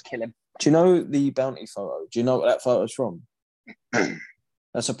obviously does kill him. Do you know the bounty photo? Do you know what that photo's from?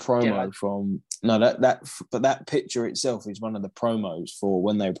 That's a promo from. No, but that picture itself is one of the promos for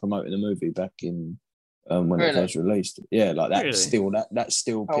when they were promoting the movie back in when it first released. Yeah, like that's that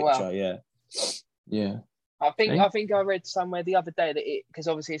still picture. Yeah. I think I read somewhere the other day that because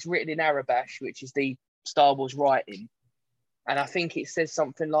obviously it's written in Arabash, which is the Star Wars writing, and I think it says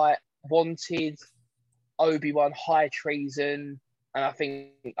something like wanted Obi-Wan high treason, and I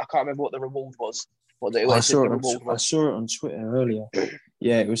can't remember what the reward was. I saw it on Twitter earlier.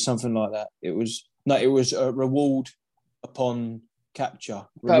 Yeah, it was something like that. It was a reward upon capture.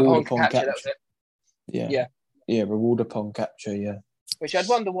 Reward upon capture. That was it. Yeah. Reward upon capture. Yeah. Which I'd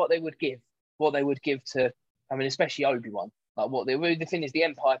wonder what they would give. What they would give to, I mean, especially Obi-Wan. Like the thing is, the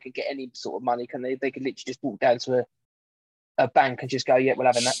Empire could get any sort of money. They could literally just walk down to a bank and just go, yeah, we're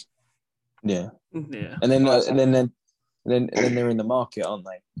having that. Yeah. Yeah. And then they're in the market, aren't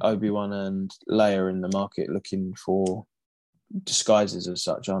they? Obi-Wan and Leia are in the market looking for disguises as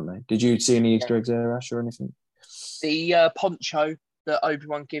such, aren't they? Did you see any Easter eggs there, Ash, or anything? The poncho that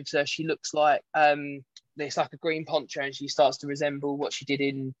Obi-Wan gives her, she looks like it's like a green poncho, and she starts to resemble what she did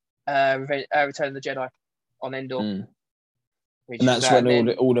in Return of the Jedi on Endor. And that's when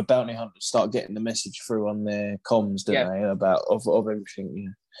all the bounty hunters start getting the message through on their comms, don't they, about of everything. Yeah.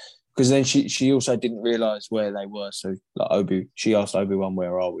 Because then she also didn't realise where they were. So like she asked Obi-Wan,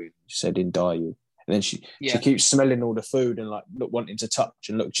 "Where are we?" She said, "In Daiyu." And then she keeps smelling all the food and like wanting to touch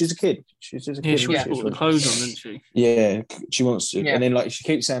and look. She's a kid. She's just a kid. She wants to put the clothes on, doesn't she? Yeah, she wants to. Yeah. And then like she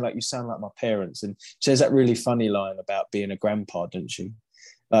keeps saying like, "You sound like my parents," and she says that really funny line about being a grandpa, doesn't she?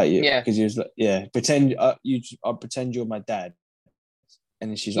 Like because he was like, pretend I'll pretend you're my dad,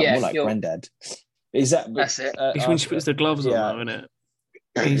 and then she's like, more like granddad. Is that? That's it. It's when she puts the gloves on, though, isn't it?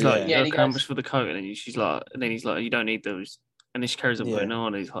 And he's like, he how goes, much for the coat? And then he's like, you don't need those. And then she carries on putting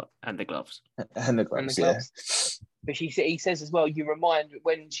on. And he's like, and the gloves. And the gloves, yeah. But he says as well, you remind,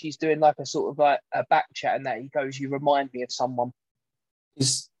 when she's doing like a sort of like a back chat and that, he goes, you remind me of someone.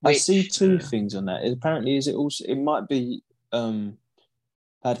 I see two things on that. Apparently, it might be Padme,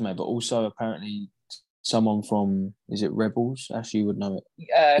 but also apparently someone from, is it Rebels? Actually, you would know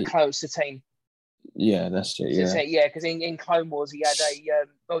it. Satine. Yeah, that's it. Yeah, yeah, because in Clone Wars he had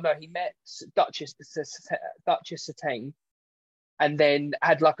he met Duchess Satine, and then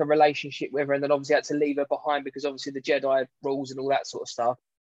had like a relationship with her, and then obviously had to leave her behind because obviously the Jedi rules and all that sort of stuff.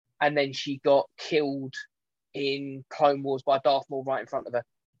 And then she got killed in Clone Wars by Darth Maul right in front of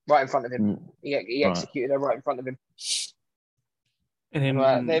him. He executed her right in front of him. And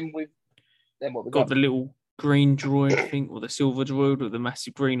then what we got the little green droid thing, or the silver droid with the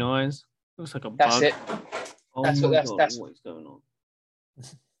massive green eyes. Looks like a that's bug. it. Oh that's what is going on.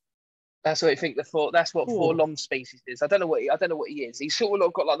 That's what I think. That's what Forlorn species is. I don't know what he is. He's sort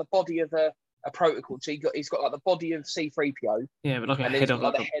of got like the body of a protocol. So he's got like the body of C-3PO. Yeah, but like a head of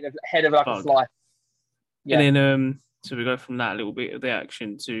like the head of like a fly. Yeah. And then so we go from that little bit of the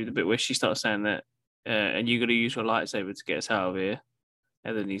action to the bit where she starts saying that, and you got to use your lightsaber to get us out of here.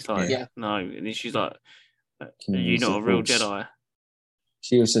 And then he's like, no. And then she's like, are you not a real Jedi?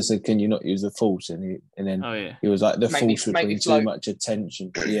 She also said, "Can you not use the Force?" And then he was like, "The Force would bring too much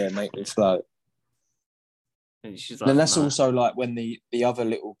attention." Make me float. And she's like, then that's also like when the other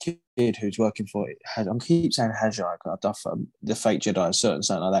little kid who's working for it, I keep saying Hajar, the fake Jedi,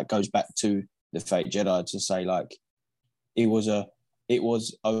 something like that, goes back to the fake Jedi to say like, it was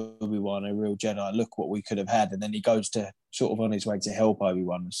Obi-Wan, a real Jedi. Look what we could have had, and then he goes to sort of on his way to help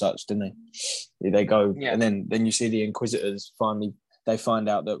Obi-Wan and such, didn't he? They go, and then you see the Inquisitors finally. They find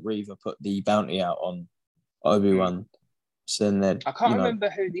out that Reva put the bounty out on Obi-Wan. So then I can't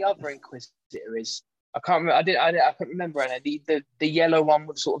remember who the other Inquisitor is. I can't remember. I couldn't remember her. The yellow one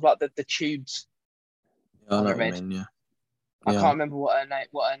with sort of like the tubes. I know what you mean, yeah. I can't remember what her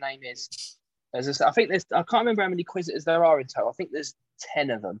name is. I can't remember how many Inquisitors there are in total. I think there's 10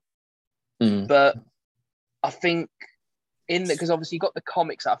 of them. But I think because obviously you got the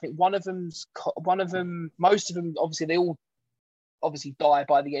comics. I think most of them, obviously they all obviously die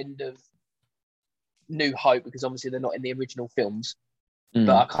by the end of New Hope because obviously they're not in the original films. But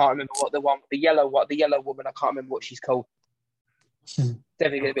I can't remember the yellow woman. I can't remember what she's called.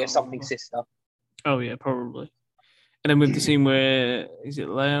 Definitely going to be a something sister. Oh yeah, probably. And then with the scene where is it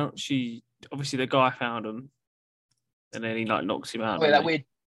Leia? She obviously the guy found him, and then he like knocks him out. Oh, yeah, that weird.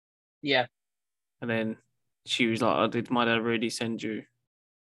 Yeah. And then she was like, "Oh, did my dad really send you?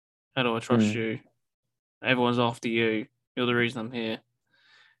 How do I trust you? Everyone's after you. You're the reason I'm here."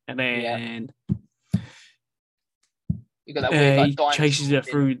 And then you got that weird, he chases her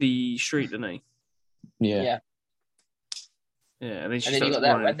through the street, doesn't he? Yeah. And then she starts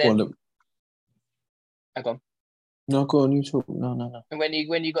running. Hang on. No, go on, you talk. No. And when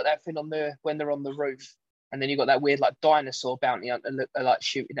you got that thing when they're on the roof, and then you got that weird like dinosaur bounty hunter like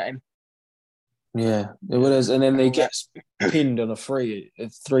shooting at him. Yeah, and then he gets pinned on a three.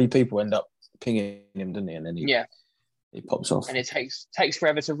 3 people end up pinging him, didn't he? And then he pops off, and it takes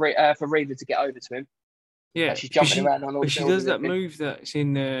forever for Reva to get over to him. Yeah, she's jumping around on all. But she does that move that's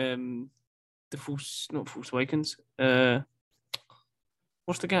in the Force Awakens. What's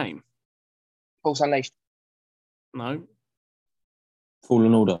the game? Force Unleashed. No.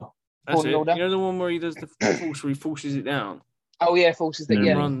 Fallen Order. That's it. Order? You know the one where he does the Force, where he forces it down. Oh yeah, forces it.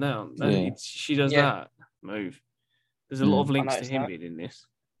 Yeah, run down. She does that move. There's a lot of links to him being in this.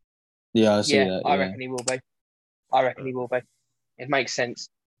 Yeah, I see that. I reckon he will be. It makes sense.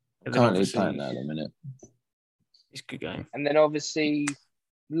 I can't really plan that in a minute. It's a good game. And then obviously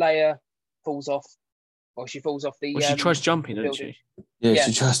Leia falls off, or she falls off the. Well, she tries jumping, doesn't building. she? Yeah, Yeah.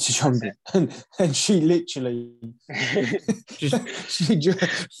 she tries to jump and she literally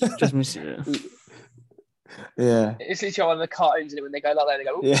Just misses it. Yeah. It's literally one of the cartoons, and when they go like that, they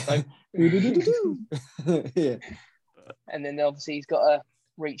go, Yeah. Yeah. And then obviously he's got to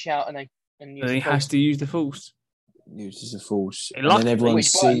reach out and use he has to use the Force. Uses the Force. And And then everyone Which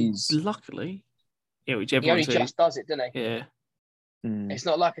sees. Luckily, yeah, which He everyone only sees. just does it, doesn't he? Yeah. It's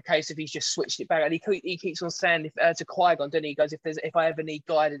not like a case of he's just switched it back. And he keeps on saying to Qui-Gon, doesn't he? He goes, if I ever need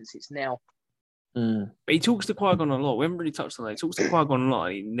guidance, it's now. But he talks to Qui-Gon a lot. We haven't really touched on that. He talks to Qui-Gon a lot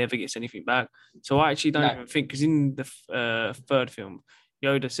and he never gets anything back. So I actually don't even think, because in the third film,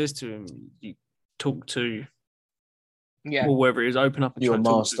 Yoda says to him, you talk to, or wherever it is, open up and your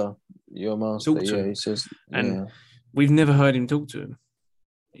try master. Your master, talk to him. He says. And we've never heard him talk to him.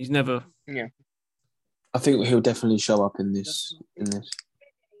 He's never... Yeah. I think he'll definitely show up in this.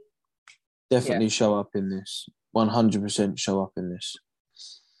 Definitely show up in this. 100% show up in this.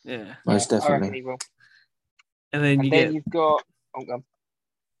 Yeah. Most I definitely. reckon he will. And then you've got... Oh, go on.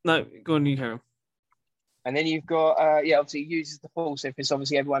 No, go on, you carry on. And then you've got... obviously he uses the Force, because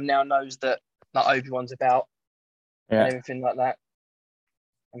obviously everyone now knows that Obi-Wan's about. And everything like that.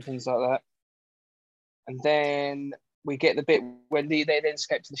 And things like that. And then we get the bit when they then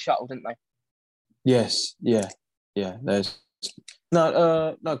escape to the shuttle, didn't they? Yes, yeah. There's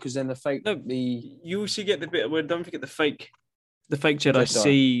no, because then you also get the bit where, don't forget, the fake Jedi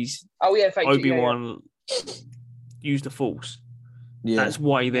sees fake Obi-Wan use the Force. Yeah, that's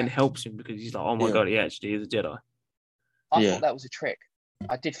why he then helps him, because he's like, oh my god, he actually is a Jedi. I thought that was a trick.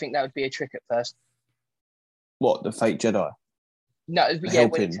 I did think that would be a trick at first. What, the fake Jedi? No, when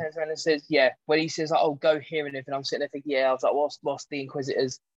he turns around and says, when he says, like, oh, go here and everything, I'm sitting there thinking, I was like, what's the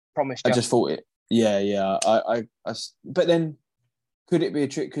Inquisitors promised you? I just thought it. Yeah. But then, could it be a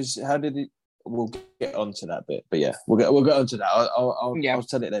trick? Because how did it? We'll get onto that bit. But yeah, we'll get onto that. I'll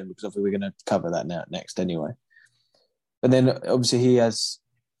tell it then, because obviously we're going to cover that next anyway. But then obviously the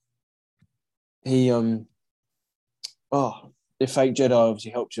fake Jedi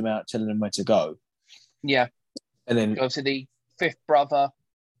obviously helps him out, telling him where to go. Yeah. And then obviously the fifth brother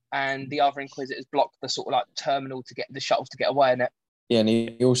and the other Inquisitors block the sort of like terminal to get the shuttles to get away in it. Yeah, and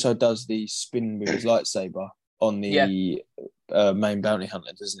he also does the spin with his lightsaber on the main bounty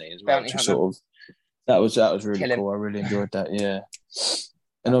hunter, doesn't he? As well, that was really cool. I really enjoyed that. Yeah,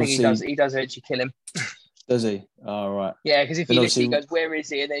 and obviously he does actually kill him. Does he? Oh, right. Yeah, because if he literally goes, "Where is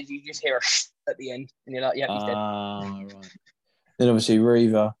he?" and then you just hear a at the end, and you're like, "Yeah, he's dead." Right. Then obviously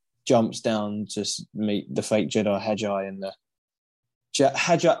Reva jumps down to meet the fake Jedi Hajj and the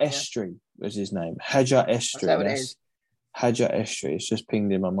Hajar Estri was his name. Hajar Estri. That's what it is. Hajar Estri. It's just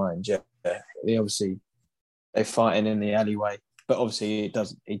pinged in my mind. Yeah, they're fighting in the alleyway, but obviously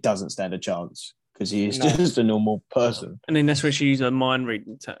he doesn't stand a chance because he is just a normal person. And then that's where she used her mind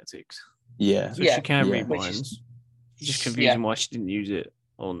reading tactics. Yeah, so she can read minds. It's just confusing why she didn't use it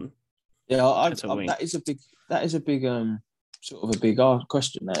on. Yeah, that is a big sort of a big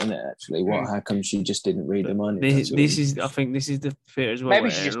question, that, isn't it? Actually, how come she just didn't read the mind? I think this is the fear as well. Maybe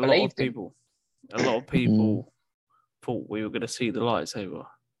she just believed people. A lot of people thought we were going to see the lightsaber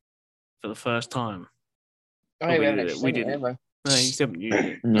for the first time. We didn't. No, you haven't used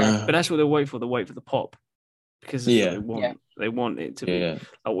it. No. But that's what they'll wait for. They'll wait for the pop. Because that's what they want. They want it to be. Like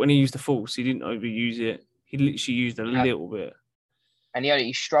when he used the Force, he didn't overuse it. He literally used a little bit. And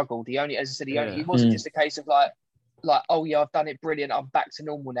he struggled. As I said, it wasn't just a case of like, oh yeah, I've done it brilliant. I'm back to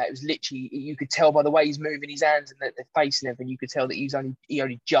normal now. It was literally, you could tell by the way he's moving his hands and the face and everything. You could tell that he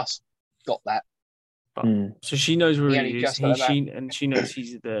only just got that. But, so she knows where he is. She knows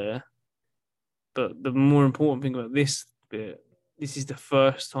he's there. But the more important thing about this bit, this is the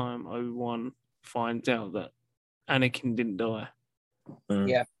first time Obi-Wan finds out that Anakin didn't die.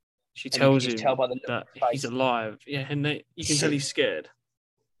 Yeah. She tells him that he's alive. Yeah, and you can tell he's scared.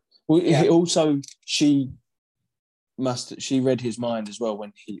 Well, also she read his mind as well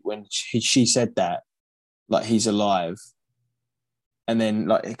when she said that, like, he's alive, and then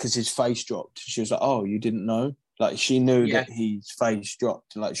like because his face dropped, she was like, "Oh, you didn't know?" Like she knew that his face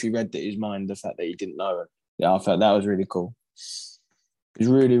dropped. Like she read his mind, the fact that he didn't know. Yeah, I felt that was really cool. It was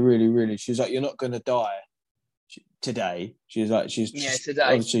really, really, really. She was like, "You're not going to die today." She was like, today.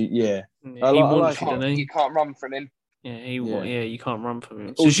 Obviously, You can't run from him. You can't run from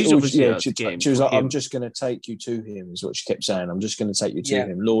him. So she's obviously she was like, "I'm just going to take you to him," is what she kept saying. "I'm just going to take you to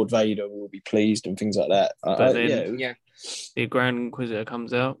him. Lord Vader will be pleased," and things like that. But the Grand Inquisitor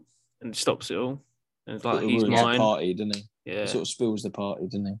comes out and stops it all. And it's like he's mine. Party, didn't he? Yeah. He sort of spills the party,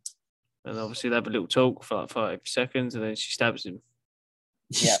 didn't he? And obviously they have a little talk for like 5 seconds, and then she stabs him.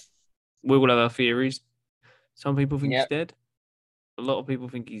 Yeah. We will have our theories. Some people think Yeah. he's dead. A lot of people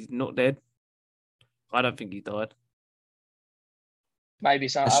think he's not dead. I don't think he died. Maybe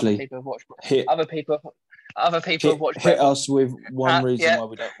some Ashley, other people have watched. hit- Other people have watched. Hit Rebels us with one reason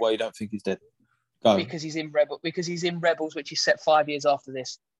yeah. why you don't think he's dead. Go. because he's in Rebels, which is set 5 years after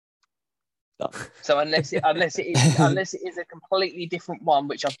this. Done. So unless it is a completely different one,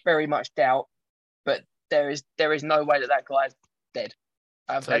 which I very much doubt, but there is no way that guy's dead.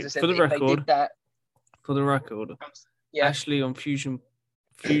 As I said, for the if record, they did that, yeah. Ashley on Fusion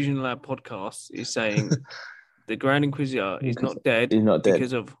Lab podcast is saying the Grand Inquisitor is not dead. He's not dead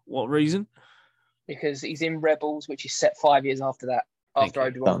because of what reason? Because he's in Rebels, which is set 5 years after that, after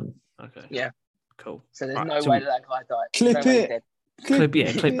Obi-Wan. Okay. Yeah. Cool. So there's no way that guy died. Clip no it.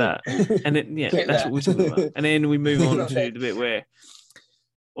 Clip that. And then, Clip that's that. what we're talking about. And then we move on to the bit where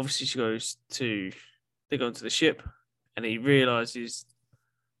obviously they go into the ship and he realizes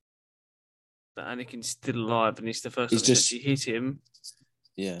that Anakin's still alive and it's the first time she hit him.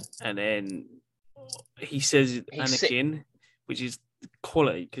 Yeah. And then he says Anakin, which is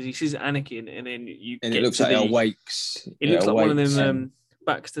quality, because he says Anakin and then it looks like it awakes. It looks like one of them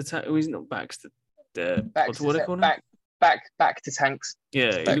Baxter tank. Oh, he's not Baxter. What do they call him? Back to tanks. Yeah,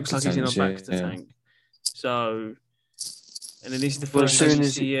 it looks like he's in a Baxter tank. So, and then this is the first time you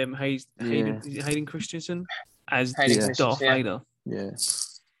see Hayden Christensen as Darth Vader. Yeah.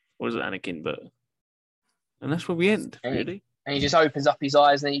 What is it, Anakin? And that's where we end, really. And he just opens up his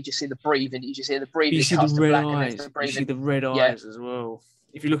eyes, and then you just see the breathing. You just see the breathing. You see the red eyes. You see the red eyes as well.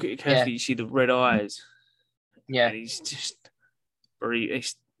 If you look at it carefully, you see the red eyes. Yeah. And he's just very. I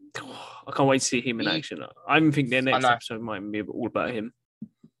can't wait to see him in action. I even think their next episode might be all about him.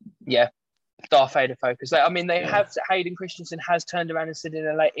 Yeah, Darth Vader focus. Hayden Christensen has turned around and said in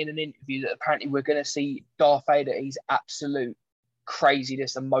an interview that apparently we're going to see Darth Vader. He's absolute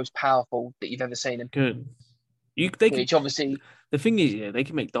craziness and most powerful that you've ever seen him. Good. Obviously, the thing is, they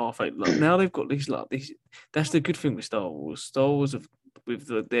can make Darth Vader. Now they've got these. That's the good thing with Star Wars. Star Wars with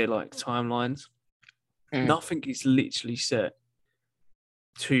their timelines. Nothing is literally set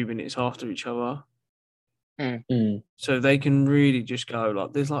 2 minutes after each other. So they can really just go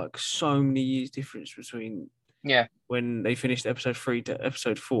there's so many years difference between when they finished episode 3 to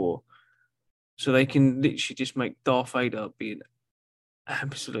episode 4. So they can literally just make Darth Vader be an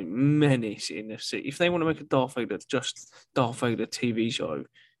absolute menace in the city. If they want to make a Darth Vader TV show,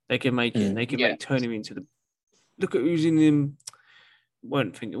 they can make it. And they can turn him into the. Look at who's in him.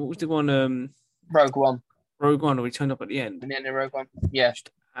 Weren't thinking. What was the one? Rogue One. Rogue One, where he turned up at the end. And then in Rogue One, yeah, just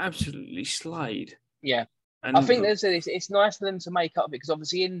absolutely slayed. Yeah, and I think it's nice for them to make up because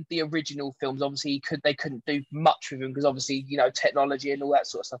obviously in the original films, obviously they couldn't do much with him because obviously technology and all that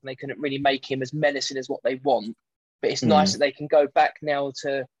sort of stuff, and they couldn't really make him as menacing as what they want. But it's nice that they can go back now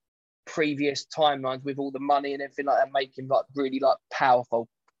to previous timelines with all the money and everything like that, and make him really powerful.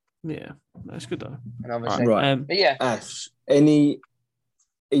 Yeah, that's good though. And obviously, right. But yeah, Ash, any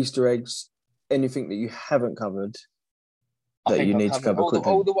Easter eggs, anything that you haven't covered that you need to cover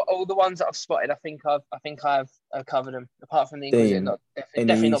quickly? All the ones that I've spotted, I think I've covered them. Apart from the Inquisitor,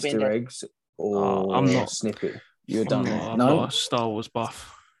 definitely not being Easter eggs or I'm not snippet. You're done. I'm not a Star Wars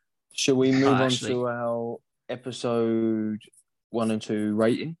buff. Shall we move on to our episode 1 and 2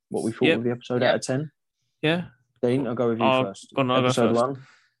 rating? What we thought of the episode out of 10? Yeah. Dean, I'll go with you first. Episode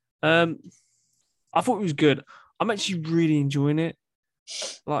 1. I thought it was good. I'm actually really enjoying it.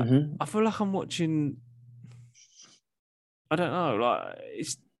 I feel like I'm watching. I don't know.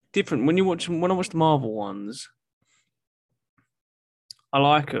 It's different when I watch the Marvel ones. I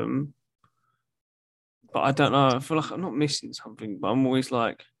like them, but I don't know. I feel like I'm not missing something. But I'm always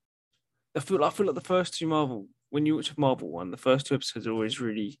I feel like the first two Marvel. When you watch a Marvel one, the first 2 episodes are always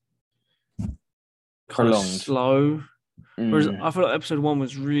really kind of slow. Whereas I feel like episode 1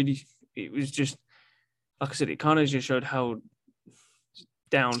 was really. It was just like I said. It kind of just showed how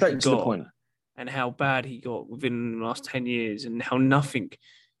down he got and how bad he got within the last 10 years, and how nothing,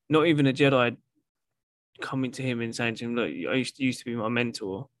 not even a Jedi, coming to him and saying to him, "Look, I used to be my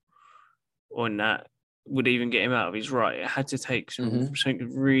mentor," or that would even get him out of his right. It had to take something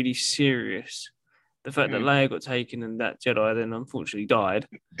really serious. The fact that Leia got taken and that Jedi then unfortunately died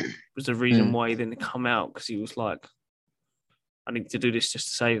was the reason why he didn't come out, because he was like, I need to do this just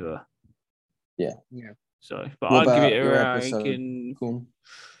to save her. Yeah. Yeah. So, but I'd give it a ranking. Cool.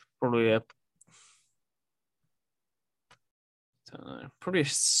 Probably probably a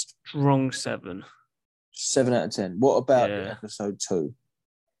strong 7. 7 out of 10. What about episode 2?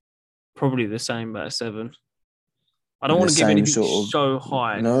 Probably the same, about a 7. I don't in want the to give same anything sort of- so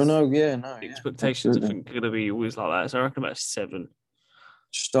high. No, yeah, The expectations, I absolutely. think, are going to be always like that. So I reckon about 7.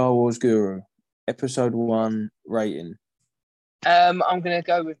 Star Wars Guru, Episode 1 rating. I'm going to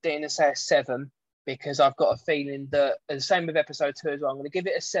go with Dean and say a 7 because I've got a feeling that, the same with episode 2 as well, I'm going to give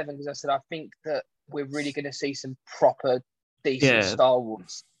it a 7 because I said I think that we're really going to see some proper, decent Star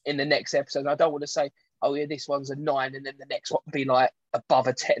Wars in the next episode. I don't want to say, oh yeah, this one's a 9 and then the next one will be like above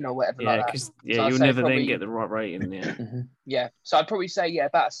a 10 or whatever like that. Because So you'll never then get the right rating. Yeah. Yeah, so I'd probably say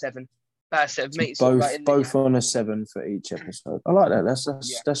about a 7. About a 7. Meet Both on a 7 for each episode. I like that.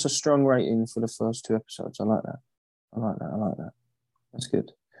 That's a strong rating for the first 2 episodes. I like that. That's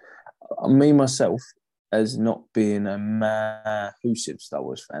good. Me myself, as not being a massive Star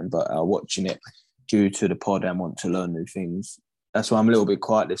Wars fan, but watching it due to the pod and want to learn new things. That's why I'm a little bit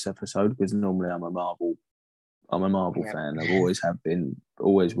quiet this episode, because normally I'm a Marvel fan. I've always have been,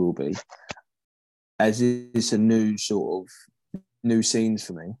 always will be. As it's a new sort of new scenes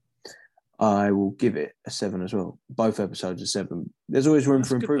for me, I will give it a 7 as well. Both episodes are 7. There's always room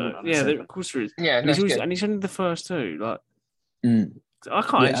for improvement. Yeah, of course there is. Yeah, and it's only the first 2. Like, I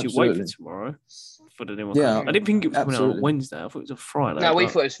can't actually absolutely. wait for tomorrow for the new one. Yeah, I didn't think it was coming out on absolutely. Wednesday. I thought it was a Friday. No, we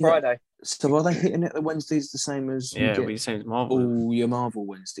thought it was Friday. So are they hitting it the Wednesdays the same as it'll be the same as Marvel. all your Marvel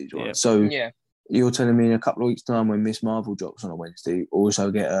Wednesdays, right? Yeah. So you're telling me in a couple of weeks' time when Miss Marvel drops on a Wednesday,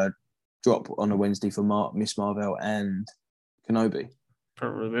 also get a drop on a Wednesday for Miss Marvel and Kenobi?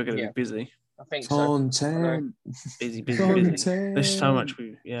 Probably we're going to be busy. I think Content. Busy. Content. There's so much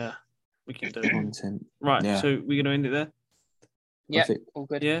we can do. Content. Right, Yeah. so we're going to end it there? Yeah, Perfect. all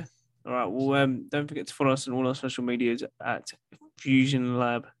good. Yeah. All right. Well, don't forget to follow us on all our social medias at Fusion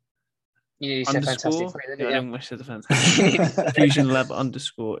Lab You said Fantastic _ Three, I didn't you? don't wish to the Fantastic Fusion Lab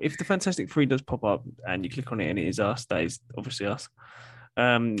 _ If the Fantastic 3 does pop up and you click on it and it is us, that is obviously us.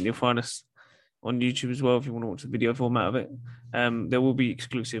 You'll find us on YouTube as well if you want to watch the video format of it. There will be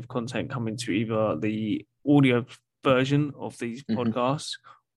exclusive content coming to either the audio version of these podcasts,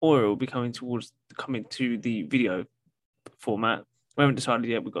 or it will be coming to the video format. We haven't decided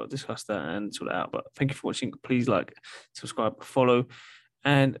yet. We've got to discuss that and sort it out. But thank you for watching. Please like, subscribe, follow,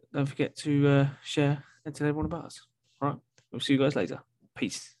 and don't forget to share and tell everyone about us. All right. We'll see you guys later.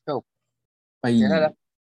 Peace. Cool. Bye. See you later.